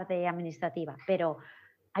trabajar de administrativa, pero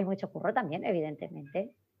hay mucho curro también,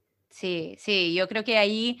 evidentemente. Sí, sí, yo creo que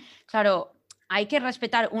ahí, claro, hay que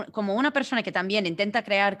respetar, como una persona que también intenta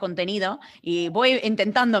crear contenido y voy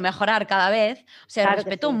intentando mejorar cada vez, o sea, Claro que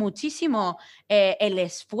respeto sí. muchísimo el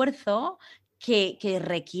esfuerzo que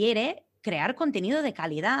requiere. crear contenido de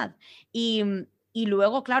calidad. Y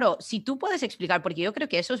luego, claro, si tú puedes explicar, porque yo creo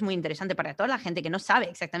que eso es muy interesante para toda la gente que no sabe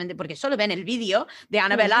exactamente, porque solo ven el vídeo de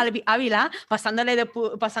Annabel Ávila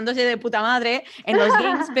pasándose de puta madre en los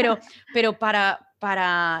games, pero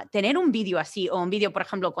para tener un vídeo así, o un vídeo, por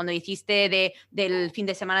ejemplo, cuando hiciste del fin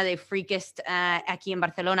de semana de Freakest aquí en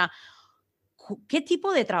Barcelona, ¿qué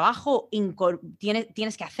tipo de trabajo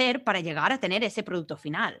tienes que hacer para llegar a tener ese producto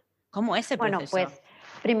final? ¿Cómo es el Bueno, proceso? pues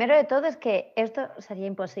primero de todo es que esto sería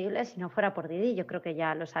imposible si no fuera por Didi, yo creo que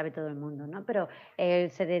ya lo sabe todo el mundo, ¿no? Pero él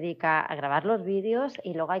se dedica a grabar los vídeos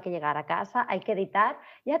y luego hay que llegar a casa, hay que editar.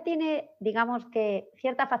 Ya tiene, digamos que,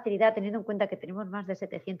 cierta facilidad teniendo en cuenta que tenemos más de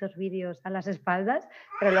 700 vídeos a las espaldas,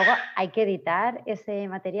 pero luego hay que editar ese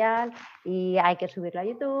material y hay que subirlo a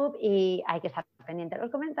YouTube y hay que estar pendiente de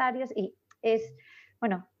los comentarios y es,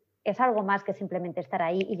 bueno, es algo más que simplemente estar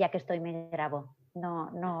ahí y ya que estoy me grabo.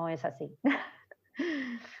 No, no es así.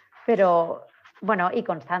 Pero bueno, y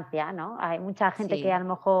constancia, ¿no? Hay mucha gente que a Sí. lo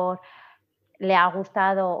mejor le ha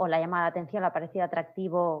gustado o le ha llamado la atención, le ha parecido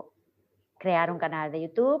atractivo crear un canal de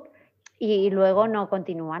YouTube y luego no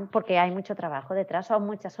continúan porque hay mucho trabajo detrás, son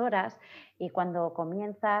muchas horas y cuando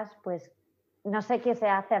comienzas, pues no sé qué se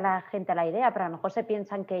hace a la gente a la idea, pero a lo mejor se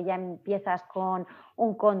piensan que ya empiezas con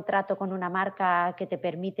un contrato con una marca que te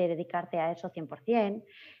permite dedicarte a eso 100%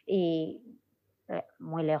 y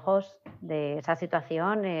muy lejos de esa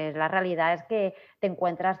situación. La realidad es que te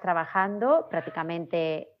encuentras trabajando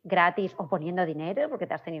prácticamente gratis o poniendo dinero porque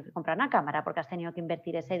te has tenido que comprar una cámara, porque has tenido que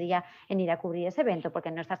invertir ese día en ir a cubrir ese evento,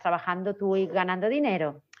 porque no estás trabajando tú y ganando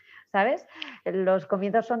dinero. ¿Sabes? Los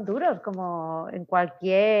comienzos son duros, como en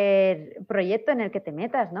cualquier proyecto en el que te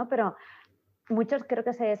metas, ¿no? Pero muchos creo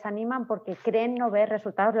que se desaniman porque creen no ver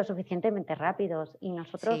resultados lo suficientemente rápidos. Y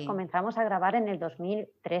nosotros Sí. comenzamos a grabar en el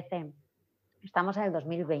 2013. Estamos en el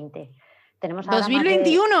 2020. Tenemos ahora más de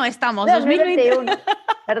 2021 estamos, 2020. 2021,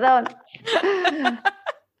 perdón.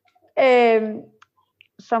 Eh,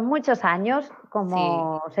 Son muchos años, Sí.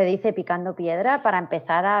 como se dice, picando piedra para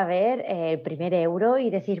empezar a ver el primer euro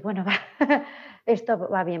y decir, bueno, va, esto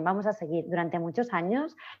va bien, vamos a seguir. Durante muchos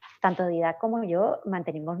años, tanto Didac como yo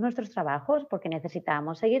mantenimos nuestros trabajos porque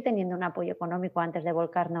necesitábamos seguir teniendo un apoyo económico antes de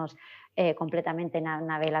volcarnos completamente en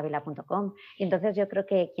nabelavila.com. Y entonces yo creo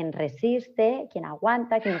que quien resiste, quien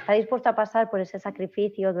aguanta, quien está dispuesto a pasar por ese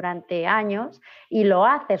sacrificio durante años y lo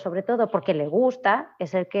hace sobre todo porque le gusta,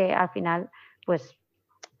 es el que al final pues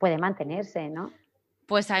puede mantenerse, ¿no?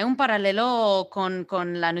 Pues hay un paralelo con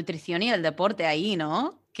la nutrición y el deporte ahí,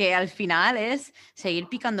 ¿no? Que al final es seguir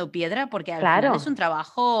picando piedra porque al final Claro, es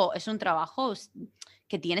un trabajo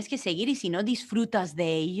que tienes que seguir y si no disfrutas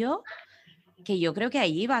de ello, que yo creo que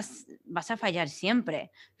allí vas a fallar siempre,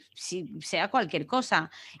 sea cualquier cosa.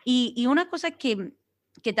 Y una cosa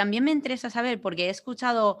que también me interesa saber, porque he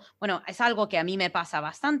escuchado, bueno, es algo que a mí me pasa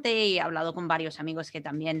bastante y he hablado con varios amigos que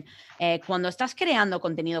también, cuando estás creando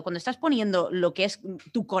contenido, cuando estás poniendo lo que es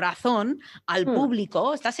tu corazón al mm,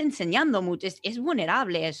 público, estás enseñando mucho, es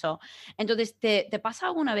vulnerable eso. Entonces, ¿te pasa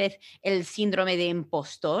alguna vez el síndrome de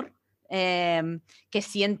impostor? Que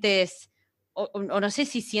sientes o no sé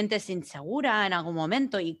si sientes insegura en algún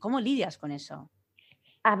momento y cómo lidias con eso.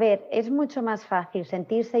 a ver, es mucho más fácil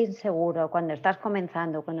sentirse inseguro cuando estás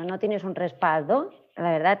comenzando, cuando no tienes un respaldo,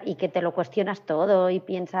 la verdad, y que te lo cuestionas todo y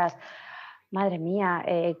piensas, madre mía,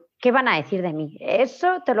 ¿qué van a decir de mí?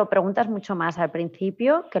 Eso te lo preguntas mucho más al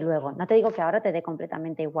principio que luego. No te digo que ahora te dé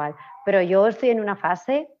completamente igual, pero yo estoy en una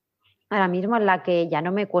fase ahora mismo en la que ya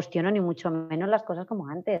no me cuestiono ni mucho menos las cosas como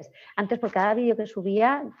antes. Antes por cada vídeo que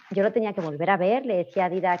subía yo lo tenía que volver a ver, le decía a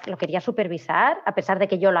Dida que lo quería supervisar a pesar de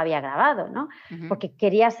que yo lo había grabado, ¿no? Ujú. Porque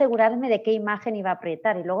quería asegurarme de qué imagen iba a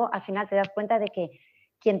proyectar y luego al final te das cuenta de que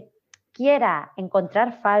quien quiera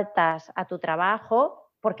encontrar faltas a tu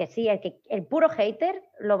trabajo, porque sí, el puro hater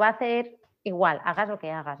lo va a hacer igual, hagas lo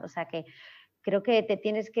que hagas. O sea que creo que te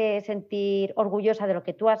tienes que sentir orgullosa de lo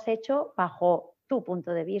que tú has hecho bajo tu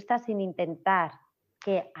punto de vista sin intentar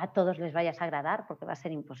que a todos les vayas a agradar porque va a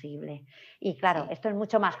ser imposible. Y claro, Sí, esto es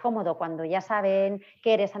mucho más cómodo cuando ya saben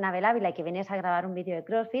que eres Anabel Ávila y que vienes a grabar un vídeo de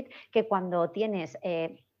CrossFit que cuando tienes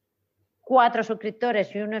 4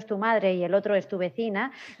 suscriptores y uno es tu madre y el otro es tu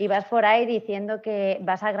vecina y vas por ahí diciendo que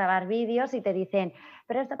vas a grabar vídeos y te dicen,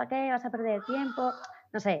 pero esto para qué, vas a perder el tiempo.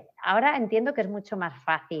 No sé, ahora entiendo que es mucho más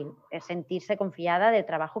fácil sentirse confiada del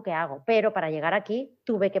trabajo que hago, pero para llegar aquí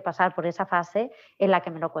tuve que pasar por esa fase en la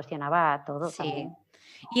que me lo cuestionaba todo sí. también.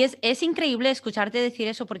 Y es increíble escucharte decir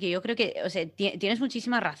eso porque yo creo que, o sea, tienes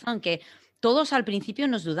muchísima razón, que todos al principio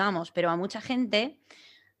nos dudamos, pero a mucha gente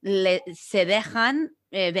se dejan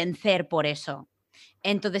vencer por eso.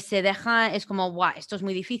 Entonces se deja, es como, guau, esto es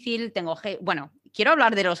muy difícil, bueno, quiero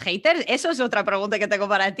hablar de los haters. Eso es otra pregunta que tengo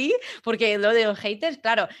para ti, porque lo de los haters,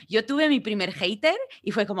 claro, yo tuve mi primer hater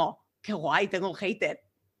y fue como, qué guay, tengo un hater,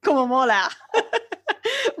 cómo mola.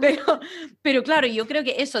 Pero, pero claro, yo creo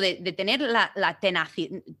que eso de tener la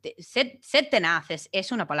tenacidad, ser tenaz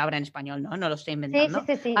es una palabra en español, ¿no? No lo estoy Sí, sí, inventando.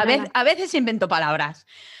 sí, sí, no, no. A veces invento palabras.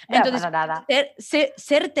 No, Entonces, para nada.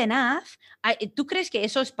 ser tenaz, ¿tú crees que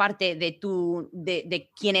eso es parte de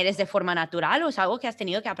quién eres de forma natural o es algo que has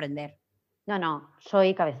tenido que aprender? No, no,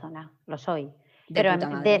 soy cabezona, lo soy. De Pero puta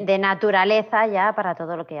madre. de naturaleza ya para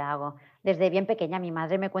todo lo que hago. Desde bien pequeña mi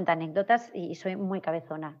madre me cuenta anécdotas y soy muy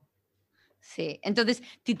cabezona. Sí, entonces,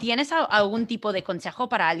 ¿tienes algún tipo de consejo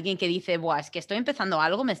para alguien que dice, buah, es que estoy empezando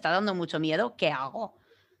algo, me está dando mucho miedo, ¿qué hago?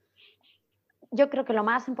 Yo creo que lo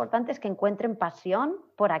más importante es que encuentren pasión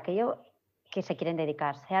por aquello que se quieren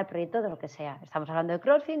dedicar, sea el proyecto de lo que sea. Estamos hablando de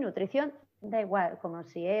CrossFit, nutrición, da igual, como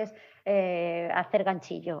si es hacer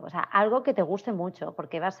ganchillo, o sea, algo que te guste mucho,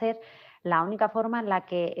 porque va a ser la única forma en la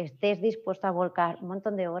que estés dispuesto a volcar un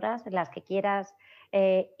montón de horas en las que quieras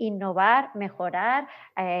innovar, mejorar,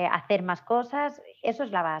 hacer más cosas. Eso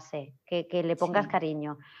es la base, que le pongas Sí.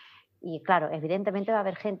 cariño. Y claro, evidentemente va a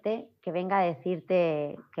haber gente que venga a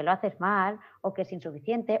decirte que lo haces mal o que es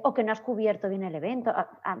insuficiente o que no has cubierto bien el evento.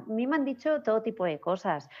 A mí me han dicho todo tipo de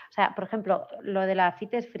cosas. O sea, por ejemplo, lo de la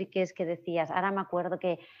Fitness Freaks que decías, ahora me acuerdo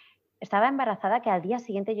que estaba embarazada, que al día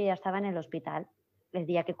siguiente yo ya estaba en el hospital, el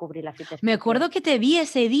día que cubrí la Fitness Me Freaks. acuerdo que te vi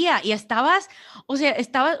ese día y estabas, o sea,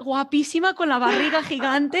 estabas guapísima con la barriga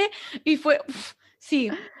gigante y fue, sí,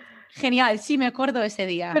 genial, sí, me acuerdo de ese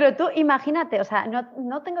día. Pero tú imagínate, o sea,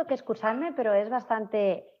 no tengo que excusarme, pero es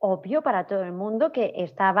bastante obvio para todo el mundo que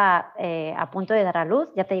estaba a punto de dar a luz.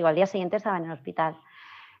 Ya te digo, al día siguiente estaba en el hospital.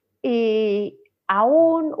 Y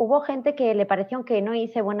aún hubo gente que le pareció que no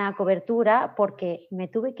hice buena cobertura porque me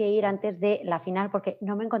tuve que ir antes de la final porque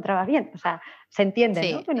no me encontraba bien. O sea, se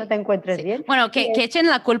entiende, ¿no? Sí, Que no te encuentres sí. bien. Bueno, Y que echen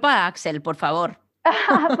la culpa a Axel, por favor.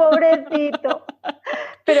 pobrecito.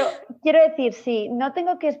 Pero quiero decir, si no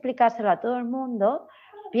tengo que explicárselo a todo el mundo,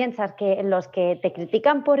 piensas que los que te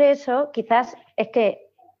critican por eso, quizás es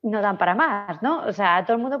que no dan para más, ¿no? O sea,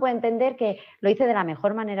 todo el mundo puede entender que lo hice de la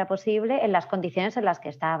mejor manera posible en las condiciones en las que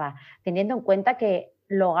estaba, teniendo en cuenta que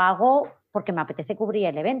lo hago porque me apetece cubrir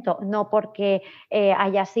el evento, no porque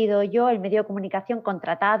haya sido yo el medio de comunicación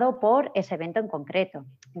contratado por ese evento en concreto.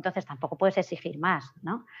 Entonces tampoco puedes exigir más,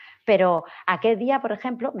 ¿no? Pero aquel día, por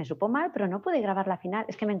ejemplo, me supo mal, pero no pude grabar la final.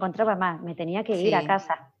 Es que me encontraba mal, me tenía que ir a Sí,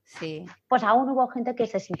 casa. sí. Pues aún hubo gente que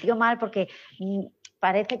se sintió mal porque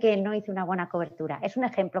parece que no hice una buena cobertura. Es un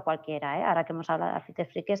ejemplo cualquiera, ¿eh? Ahora que hemos hablado de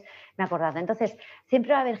Fitness Freaks, me he acordado. Entonces,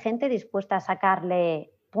 siempre va a haber gente dispuesta a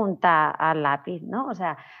sacarle punta al lápiz, ¿no? O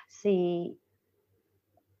sea, si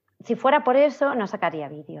fuera por eso, no sacaría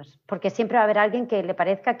vídeos, porque siempre va a haber alguien que le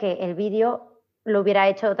parezca que el vídeo lo hubiera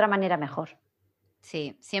hecho de otra manera mejor.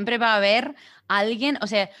 Sí, siempre va a haber alguien, o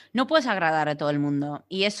sea, no puedes agradar a todo el mundo.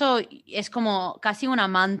 Y eso es como casi una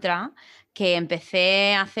mantra que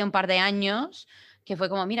empecé hace un par de años, que fue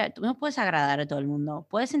como, mira, tú no puedes agradar a todo el mundo.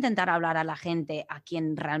 Puedes intentar hablar a la gente a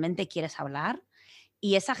quien realmente quieres hablar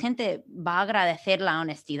y esa gente va a agradecer la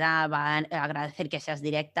honestidad, va a agradecer que seas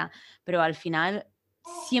directa, pero al final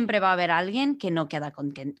siempre va a haber alguien que no queda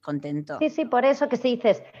contento. Sí, sí, por eso que si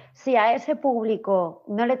dices, si a ese público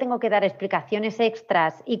no le tengo que dar explicaciones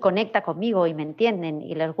extras y conecta conmigo y me entienden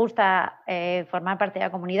y les gusta formar parte de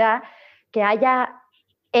la comunidad, que haya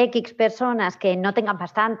X personas que no tengan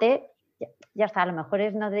bastante, ya está, a lo mejor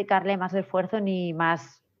es no dedicarle más esfuerzo ni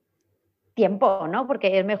más tiempo, ¿no?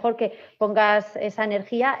 Porque es mejor que pongas esa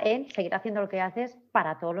energía en seguir haciendo lo que haces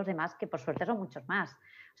para todos los demás, que por suerte son muchos más.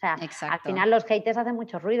 O sea, al Exacto. final los haters hacen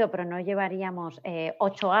mucho ruido, pero no llevaríamos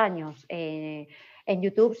 8 años en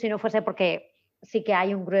YouTube si no fuese porque sí que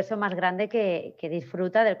hay un grueso más grande que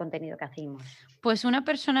disfruta del contenido que hacemos. Pues una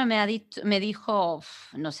persona me dijo,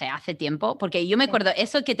 no sé, hace tiempo, porque yo me Sí. acuerdo,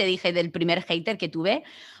 eso que te dije del primer hater que tuve,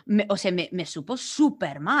 o sea, me supo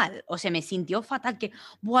súper mal, o sea, me sintió fatal, que,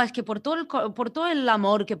 buah, es que por todo el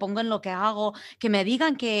amor que pongo en lo que hago, que me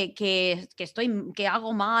digan que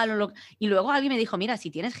hago mal, y luego alguien me dijo, mira, si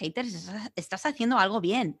tienes haters, estás haciendo algo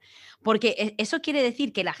bien, porque eso quiere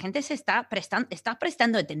decir que la gente está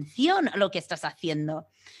prestando atención a lo que estás haciendo.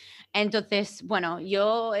 Entonces, bueno,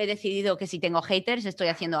 yo he decidido que si tengo haters estoy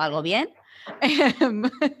haciendo algo bien.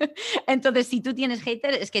 Entonces, si tú tienes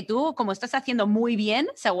haters, es que tú, como estás haciendo muy bien,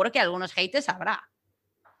 seguro que algunos haters habrá.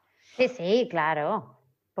 Sí, sí, claro,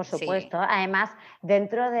 por Sí, supuesto. Además,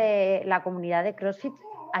 dentro de la comunidad de CrossFit,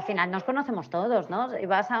 al final nos conocemos todos, ¿no? Y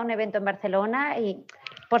vas a un evento en Barcelona y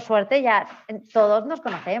por suerte ya todos nos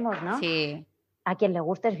conocemos, ¿no? sí. a quien le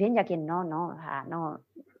gustes bien y a quien no, no, o sea, no.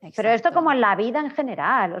 Pero esto como Exacto. en la vida en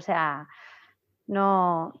general, o sea,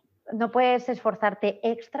 no, no puedes esforzarte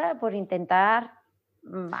extra por intentar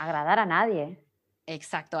agradar a nadie.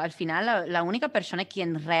 Exacto, al final la única persona a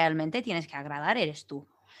quien realmente tienes que agradar eres tú.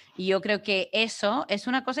 Y yo creo que eso es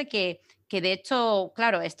una cosa que de hecho,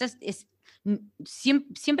 claro, esto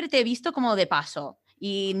siempre te he visto como de paso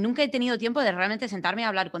y nunca he tenido tiempo de realmente sentarme a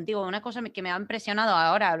hablar contigo. Una cosa que me ha impresionado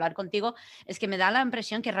ahora hablar contigo es que me da la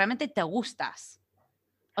impresión que realmente te gustas.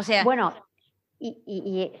 O sea, Bueno,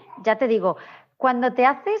 y ya te digo, cuando te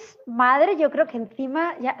haces madre, yo creo que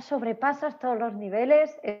encima ya sobrepasas todos los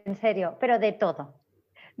niveles, en serio, pero de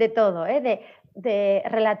todo, ¿eh? De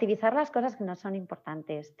relativizar las cosas que no son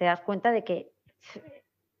importantes. Te das cuenta de que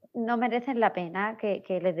no merecen la pena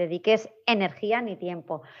que le dediques energía ni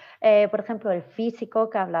tiempo. Por ejemplo, el físico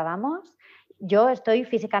que hablábamos, yo estoy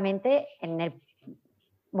físicamente en el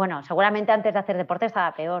bueno, seguramente antes de hacer deporte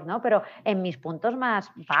estaba peor, ¿no? Pero en mis puntos más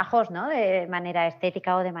bajos, ¿no? De manera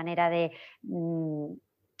estética o de manera de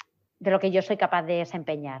lo que yo soy capaz de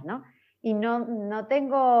desempeñar, ¿no? Y no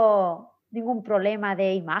tengo ningún problema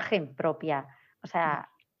de imagen propia. O sea,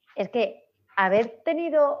 es que haber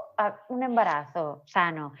tenido un embarazo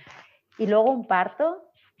sano y luego un parto,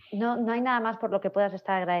 no hay nada más por lo que puedas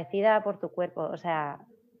estar agradecida por tu cuerpo. O sea,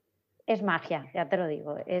 es magia, ya te lo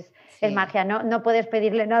digo, es sí. magia, no puedes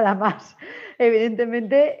pedirle nada más.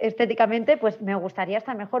 Evidentemente, estéticamente, pues me gustaría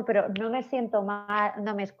estar mejor, pero no me siento mal,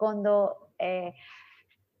 no me escondo,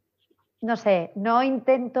 no sé, no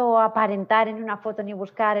intento aparentar en una foto ni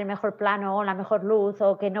buscar el mejor plano o la mejor luz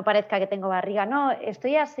o que no parezca que tengo barriga. No,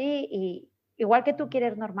 estoy así y igual que tú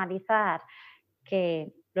quieres normalizar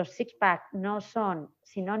que los six-pack no son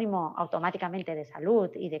sinónimo automáticamente de salud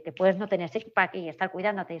y de que puedes no tener six-pack y estar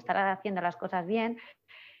cuidándote y estar haciendo las cosas bien,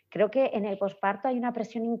 creo que en el posparto hay una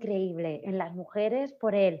presión increíble en las mujeres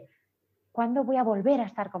por el ¿cuándo voy a volver a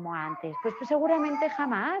estar como antes? Pues seguramente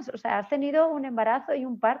jamás. O sea, has tenido un embarazo y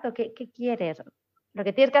un parto. ¿Qué quieres? Lo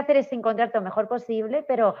que tienes que hacer es encontrarte lo mejor posible,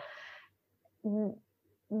 pero mm,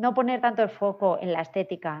 no poner tanto el foco en la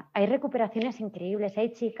estética. Hay recuperaciones increíbles.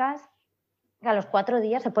 Hay chicas que a los 4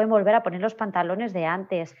 días se pueden volver a poner los pantalones de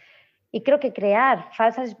antes. Y creo que crear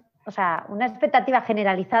falsas, o sea, una expectativa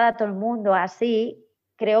generalizada a todo el mundo así,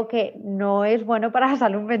 creo que no es bueno para la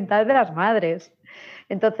salud mental de las madres.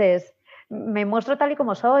 Entonces, me muestro tal y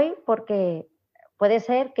como soy porque puede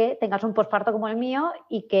ser que tengas un posparto como el mío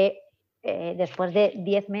y que después de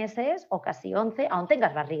 10 meses o casi 11 aún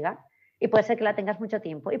tengas barriga. Y puede ser que la tengas mucho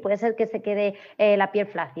tiempo y puede ser que se quede la piel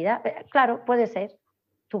flácida. Claro, puede ser.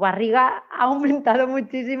 Tu barriga ha aumentado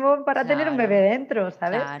muchísimo para tener un bebé Claro, dentro,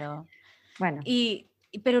 ¿sabes? claro. Bueno,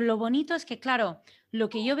 Pero lo bonito es que, claro, lo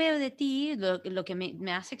que yo veo de ti, lo que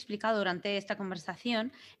me has explicado durante esta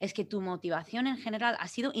conversación, es que tu motivación en general ha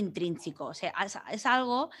sido intrínseco. O sea, es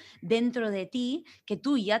algo dentro de ti que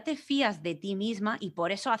tú ya te fías de ti misma y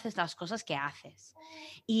por eso haces las cosas que haces.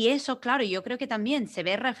 Y eso, claro, yo creo que también se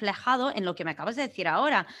ve reflejado en lo que me acabas de decir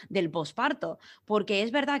ahora del posparto, porque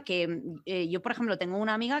es verdad que yo, por ejemplo, tengo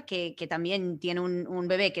una amiga que también tiene un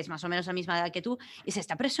bebé que es más o menos la misma edad que tú y se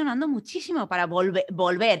está presionando muchísimo para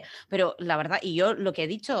volver. Pero la verdad, y yo lo que he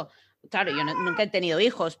dicho, claro, yo nunca he tenido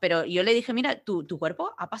hijos, pero yo le dije, mira, tu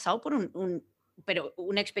cuerpo ha pasado por pero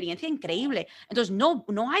una experiencia increíble. Entonces,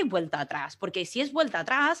 no hay vuelta atrás, porque si es vuelta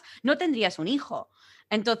atrás, no tendrías un hijo.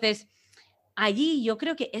 Entonces, allí yo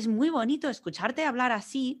creo que es muy bonito escucharte hablar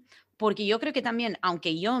así, porque yo creo que también,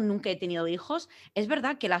 aunque yo nunca he tenido hijos, es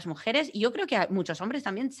verdad que las mujeres, y yo creo que muchos hombres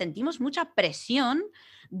también sentimos mucha presión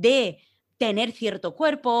de tener cierto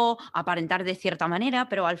cuerpo, aparentar de cierta manera,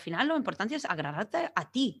 pero al final lo importante es agradarte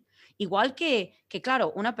a ti. Igual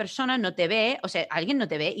claro, una persona no te ve, o sea, alguien no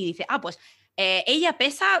te ve y dice, ah, pues ella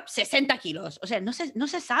pesa 60 kilos. O sea, no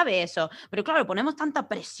se sabe eso. Pero claro, ponemos tanta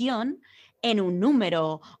presión en un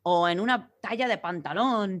número o en una talla de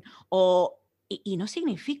pantalón y no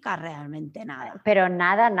significa realmente nada. pero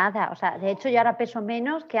nada, nada. O sea, de hecho, yo ahora peso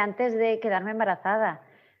menos que antes de quedarme embarazada.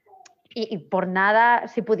 Y por nada,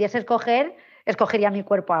 si pudiese escoger, escogería mi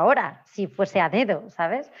cuerpo ahora, si fuese a dedo,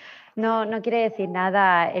 ¿sabes? No quiere decir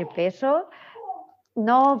nada el peso.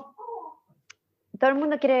 No, todo el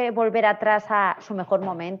mundo quiere volver atrás a su mejor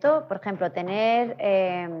momento, por ejemplo, tener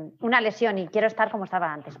una lesión y quiero estar como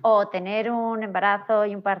estaba antes, o tener un embarazo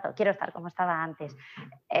y un parto, quiero estar como estaba antes.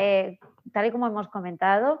 Tal y como hemos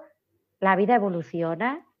comentado, la vida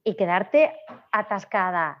evoluciona y quedarte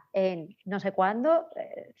atascada en no sé cuándo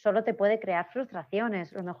solo te puede crear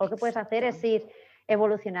frustraciones. Lo mejor que puedes hacer Exacto. es ir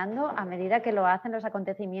evolucionando a medida que lo hacen los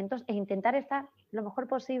acontecimientos e intentar estar lo mejor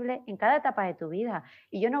posible en cada etapa de tu vida.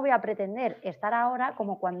 Y yo no voy a pretender estar ahora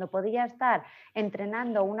como cuando podía estar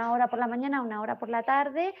entrenando 1 hora por la mañana, 1 hora por la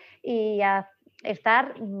tarde y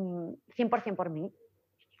estar 100% por mí.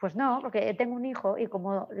 Pues no, porque tengo un hijo y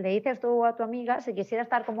como le dices tú a tu amiga, si quisiera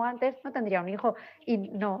estar como antes, no tendría un hijo y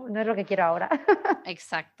no, no es lo que quiero ahora.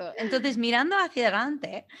 Exacto. Entonces, mirando hacia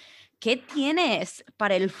adelante, ¿qué tienes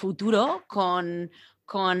para el futuro con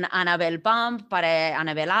Annabel Pump, para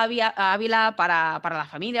Annabel Ávila, para la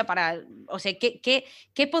familia? O sea,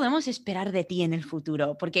 ¿qué podemos esperar de ti en el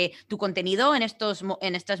futuro? Porque tu contenido en estos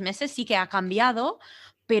meses sí que ha cambiado,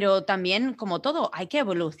 pero también, como todo, hay que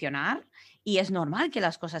evolucionar y es normal que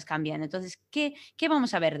las cosas cambien. Entonces, ¿qué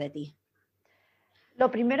vamos a ver de ti? Lo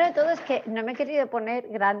primero de todo es que no me he querido poner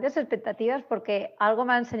grandes expectativas porque algo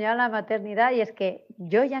me ha enseñado la maternidad y es que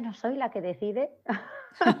yo ya no soy la que decide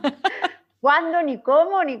cuándo, ni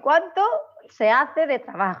cómo, ni cuánto se hace de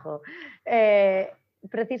trabajo.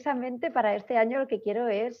 Precisamente para este año lo que quiero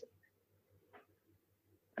es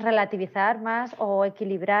relativizar más o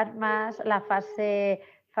equilibrar más la fase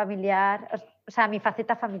familiar, o sea, mi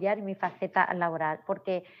faceta familiar y mi faceta laboral,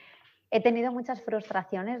 porque he tenido muchas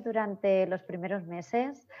frustraciones durante los primeros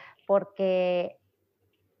meses porque,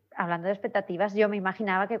 hablando de expectativas, yo me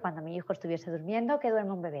imaginaba que cuando mi hijo estuviese durmiendo, que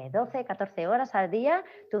duerme un bebé 12, 14 horas al día,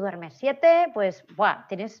 tú duermes 7, pues ¡buah!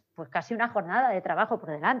 Tienes pues casi una jornada de trabajo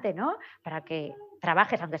por delante, ¿no? Para que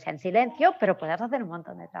trabajes, aunque sea en silencio, pero puedas hacer un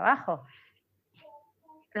montón de trabajo.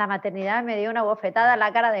 La maternidad me dio una bofetada en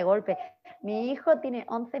la cara de golpe. Mi hijo tiene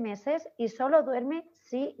 11 meses y solo duerme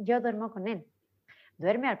si yo duermo con él.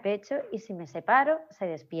 Duerme al pecho y si me separo, se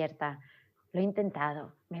despierta. Lo he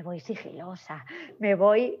intentado, me voy sigilosa, me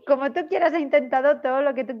voy, como tú quieras, he intentado todo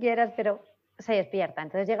lo que tú quieras, pero se despierta.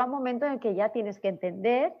 Entonces llega un momento en el que ya tienes que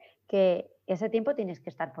entender que ese tiempo tienes que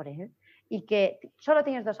estar por él y que solo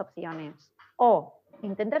tienes dos opciones. O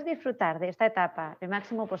intentas disfrutar de esta etapa lo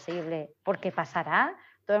máximo posible, porque pasará.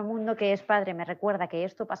 Todo el mundo que es padre me recuerda que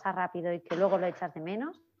esto pasa rápido y que luego lo echas de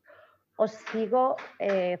menos. O sigo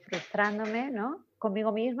frustrándome, ¿no?,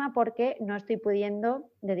 conmigo misma porque no estoy pudiendo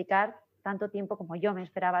dedicar tanto tiempo como yo me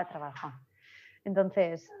esperaba al trabajo.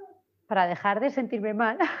 Entonces, para dejar de sentirme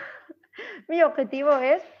mal, mi objetivo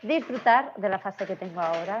es disfrutar de la fase que tengo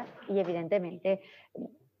ahora y evidentemente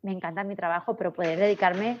me encanta mi trabajo, pero poder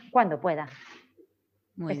dedicarme cuando pueda.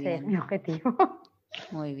 Muy Ese es mi bien, objetivo.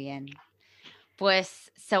 muy bien.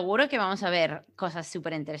 Pues seguro que vamos a ver cosas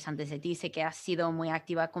súper interesantes de ti. Sé que has sido muy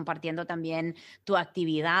activa compartiendo también tu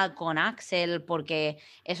actividad con Axel, porque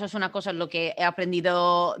eso es una cosa, lo que he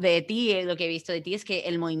aprendido de ti, lo que he visto de ti es que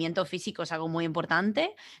el movimiento físico es algo muy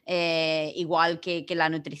importante, igual que la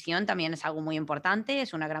nutrición también es algo muy importante,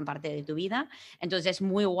 es una gran parte de tu vida. Entonces es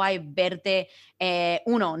muy guay verte,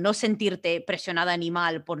 uno, no sentirte presionada ni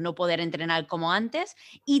mal por no poder entrenar como antes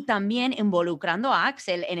y también involucrando a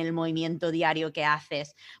Axel en el movimiento diario que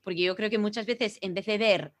haces. Porque yo creo que muchas veces en vez de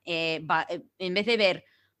ver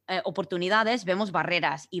oportunidades, vemos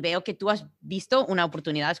barreras y veo que tú has visto una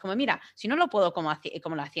oportunidad. Es como, mira, si no lo puedo como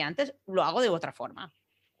lo hacía antes, lo hago de otra forma.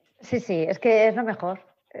 Sí, sí, es que es lo mejor.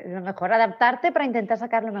 Es lo mejor, adaptarte para intentar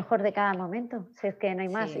sacar lo mejor de cada momento, si es que no hay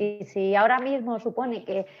más. Sí, Y si ahora mismo supone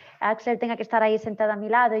que Axel tenga que estar ahí sentado a mi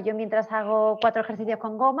lado y yo mientras hago 4 ejercicios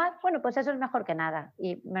con gomas, bueno, pues eso es mejor que nada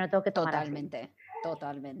y me lo tengo que tomar así. totalmente,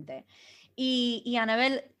 totalmente. Y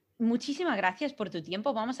Anabel, muchísimas gracias por tu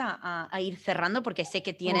tiempo. Vamos a ir cerrando porque sé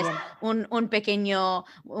que Muy tienes bien. un pequeño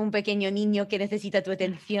niño que necesita tu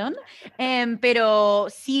atención. Pero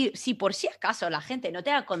si por si acaso la gente no te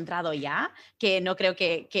ha encontrado ya, que no creo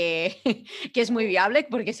que es muy viable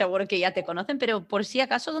porque seguro que ya te conocen, pero por si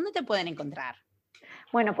acaso, ¿dónde te pueden encontrar?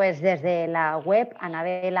 Bueno, pues desde la web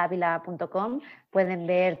anabelavila.com pueden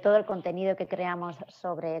ver todo el contenido que creamos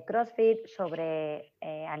sobre CrossFit, sobre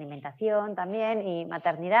alimentación también y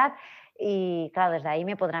maternidad. Y claro, desde ahí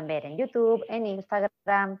me podrán ver en YouTube, en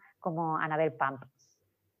Instagram, como Anabel Pump.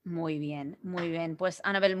 Muy bien, muy bien. Pues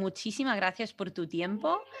Anabel, muchísimas gracias por tu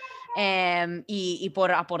tiempo y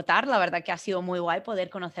por aportar. La verdad que ha sido muy guay poder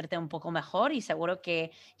conocerte un poco mejor y seguro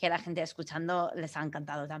que a la gente escuchando les ha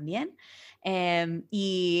encantado también.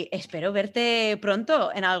 Y espero verte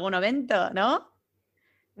pronto en algún evento, ¿no?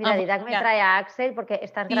 Mira, Ah, pues Didac me mira, trae a Axel porque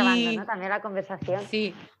estás grabando, ¿no? sí, También la conversación.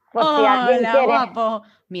 sí. Por si alguien ¡Hola, quiere. guapo!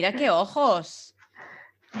 Mira qué ojos.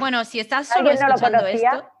 Bueno, si estás solo ¿Alguien no lo escuchando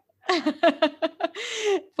conocía? esto,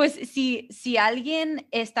 pues si alguien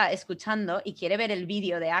está escuchando y quiere ver el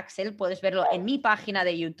vídeo de Axel, puedes verlo en mi página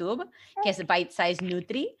de YouTube, que es Bite Size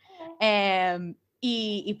Nutri,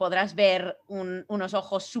 y podrás ver unos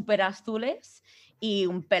ojos súper azules y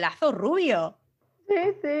un pelazo rubio. Sí,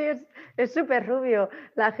 sí, es súper rubio.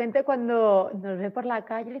 La gente cuando nos ve por la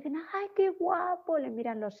calle le dicen: "Ay, qué guapo", le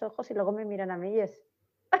miran los ojos y luego me miran a mí y es: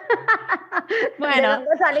 "¿De Bueno, dónde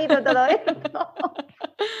ha salido todo esto?".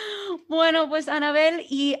 bueno, pues Anabel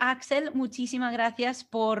y Axel, muchísimas gracias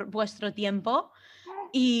por vuestro tiempo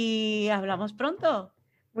y hablamos pronto.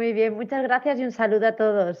 Muy bien, muchas gracias y un saludo a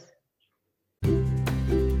todos.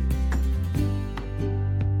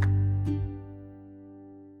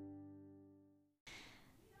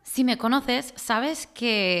 Si me conoces, sabes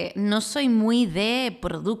que no soy muy de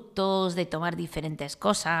productos, de tomar diferentes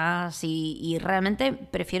cosas y realmente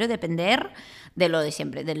prefiero depender de lo de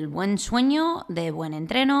siempre, del buen sueño, de buen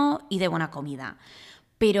entreno y de buena comida.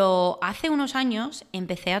 Pero hace unos años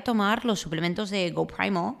empecé a tomar los suplementos de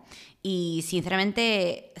GoPrimal y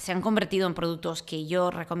sinceramente se han convertido en productos que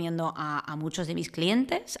yo recomiendo a muchos de mis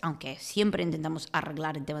clientes, aunque siempre intentamos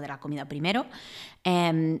arreglar el tema de la comida primero.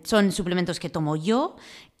 Son suplementos que tomo yo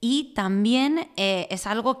y también es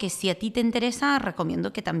algo que si a ti te interesa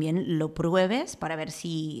recomiendo que también lo pruebes para ver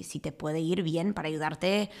si te puede ir bien, para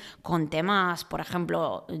ayudarte con temas, por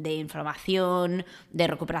ejemplo, de inflamación, de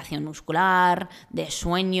recuperación muscular, de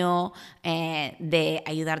sueño, de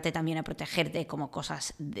ayudarte también a protegerte como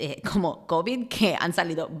cosas como COVID, que han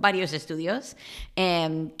salido varios estudios,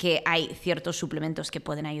 que hay ciertos suplementos que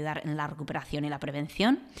pueden ayudar en la recuperación y la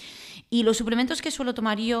prevención. Y los suplementos que suelo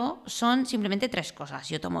tomar yo son simplemente 3 cosas.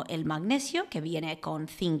 Yo tomo el magnesio, que viene con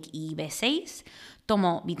zinc y B6,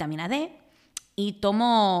 tomo vitamina D y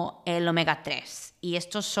tomo el omega 3. Y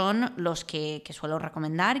estos son los que suelo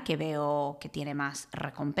recomendar, que veo que tiene más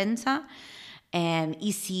recompensa.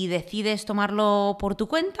 Y si decides tomarlo por tu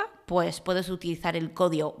cuenta, pues puedes utilizar el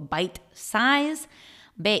código BITESIZE,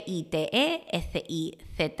 BITESIZE,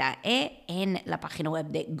 en la página web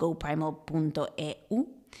de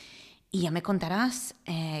goprimal.eu. Y ya me contarás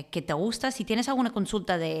qué te gusta. Si tienes alguna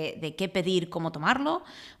consulta de qué pedir, cómo tomarlo,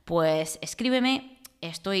 pues escríbeme.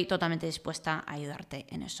 Estoy totalmente dispuesta a ayudarte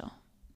en eso.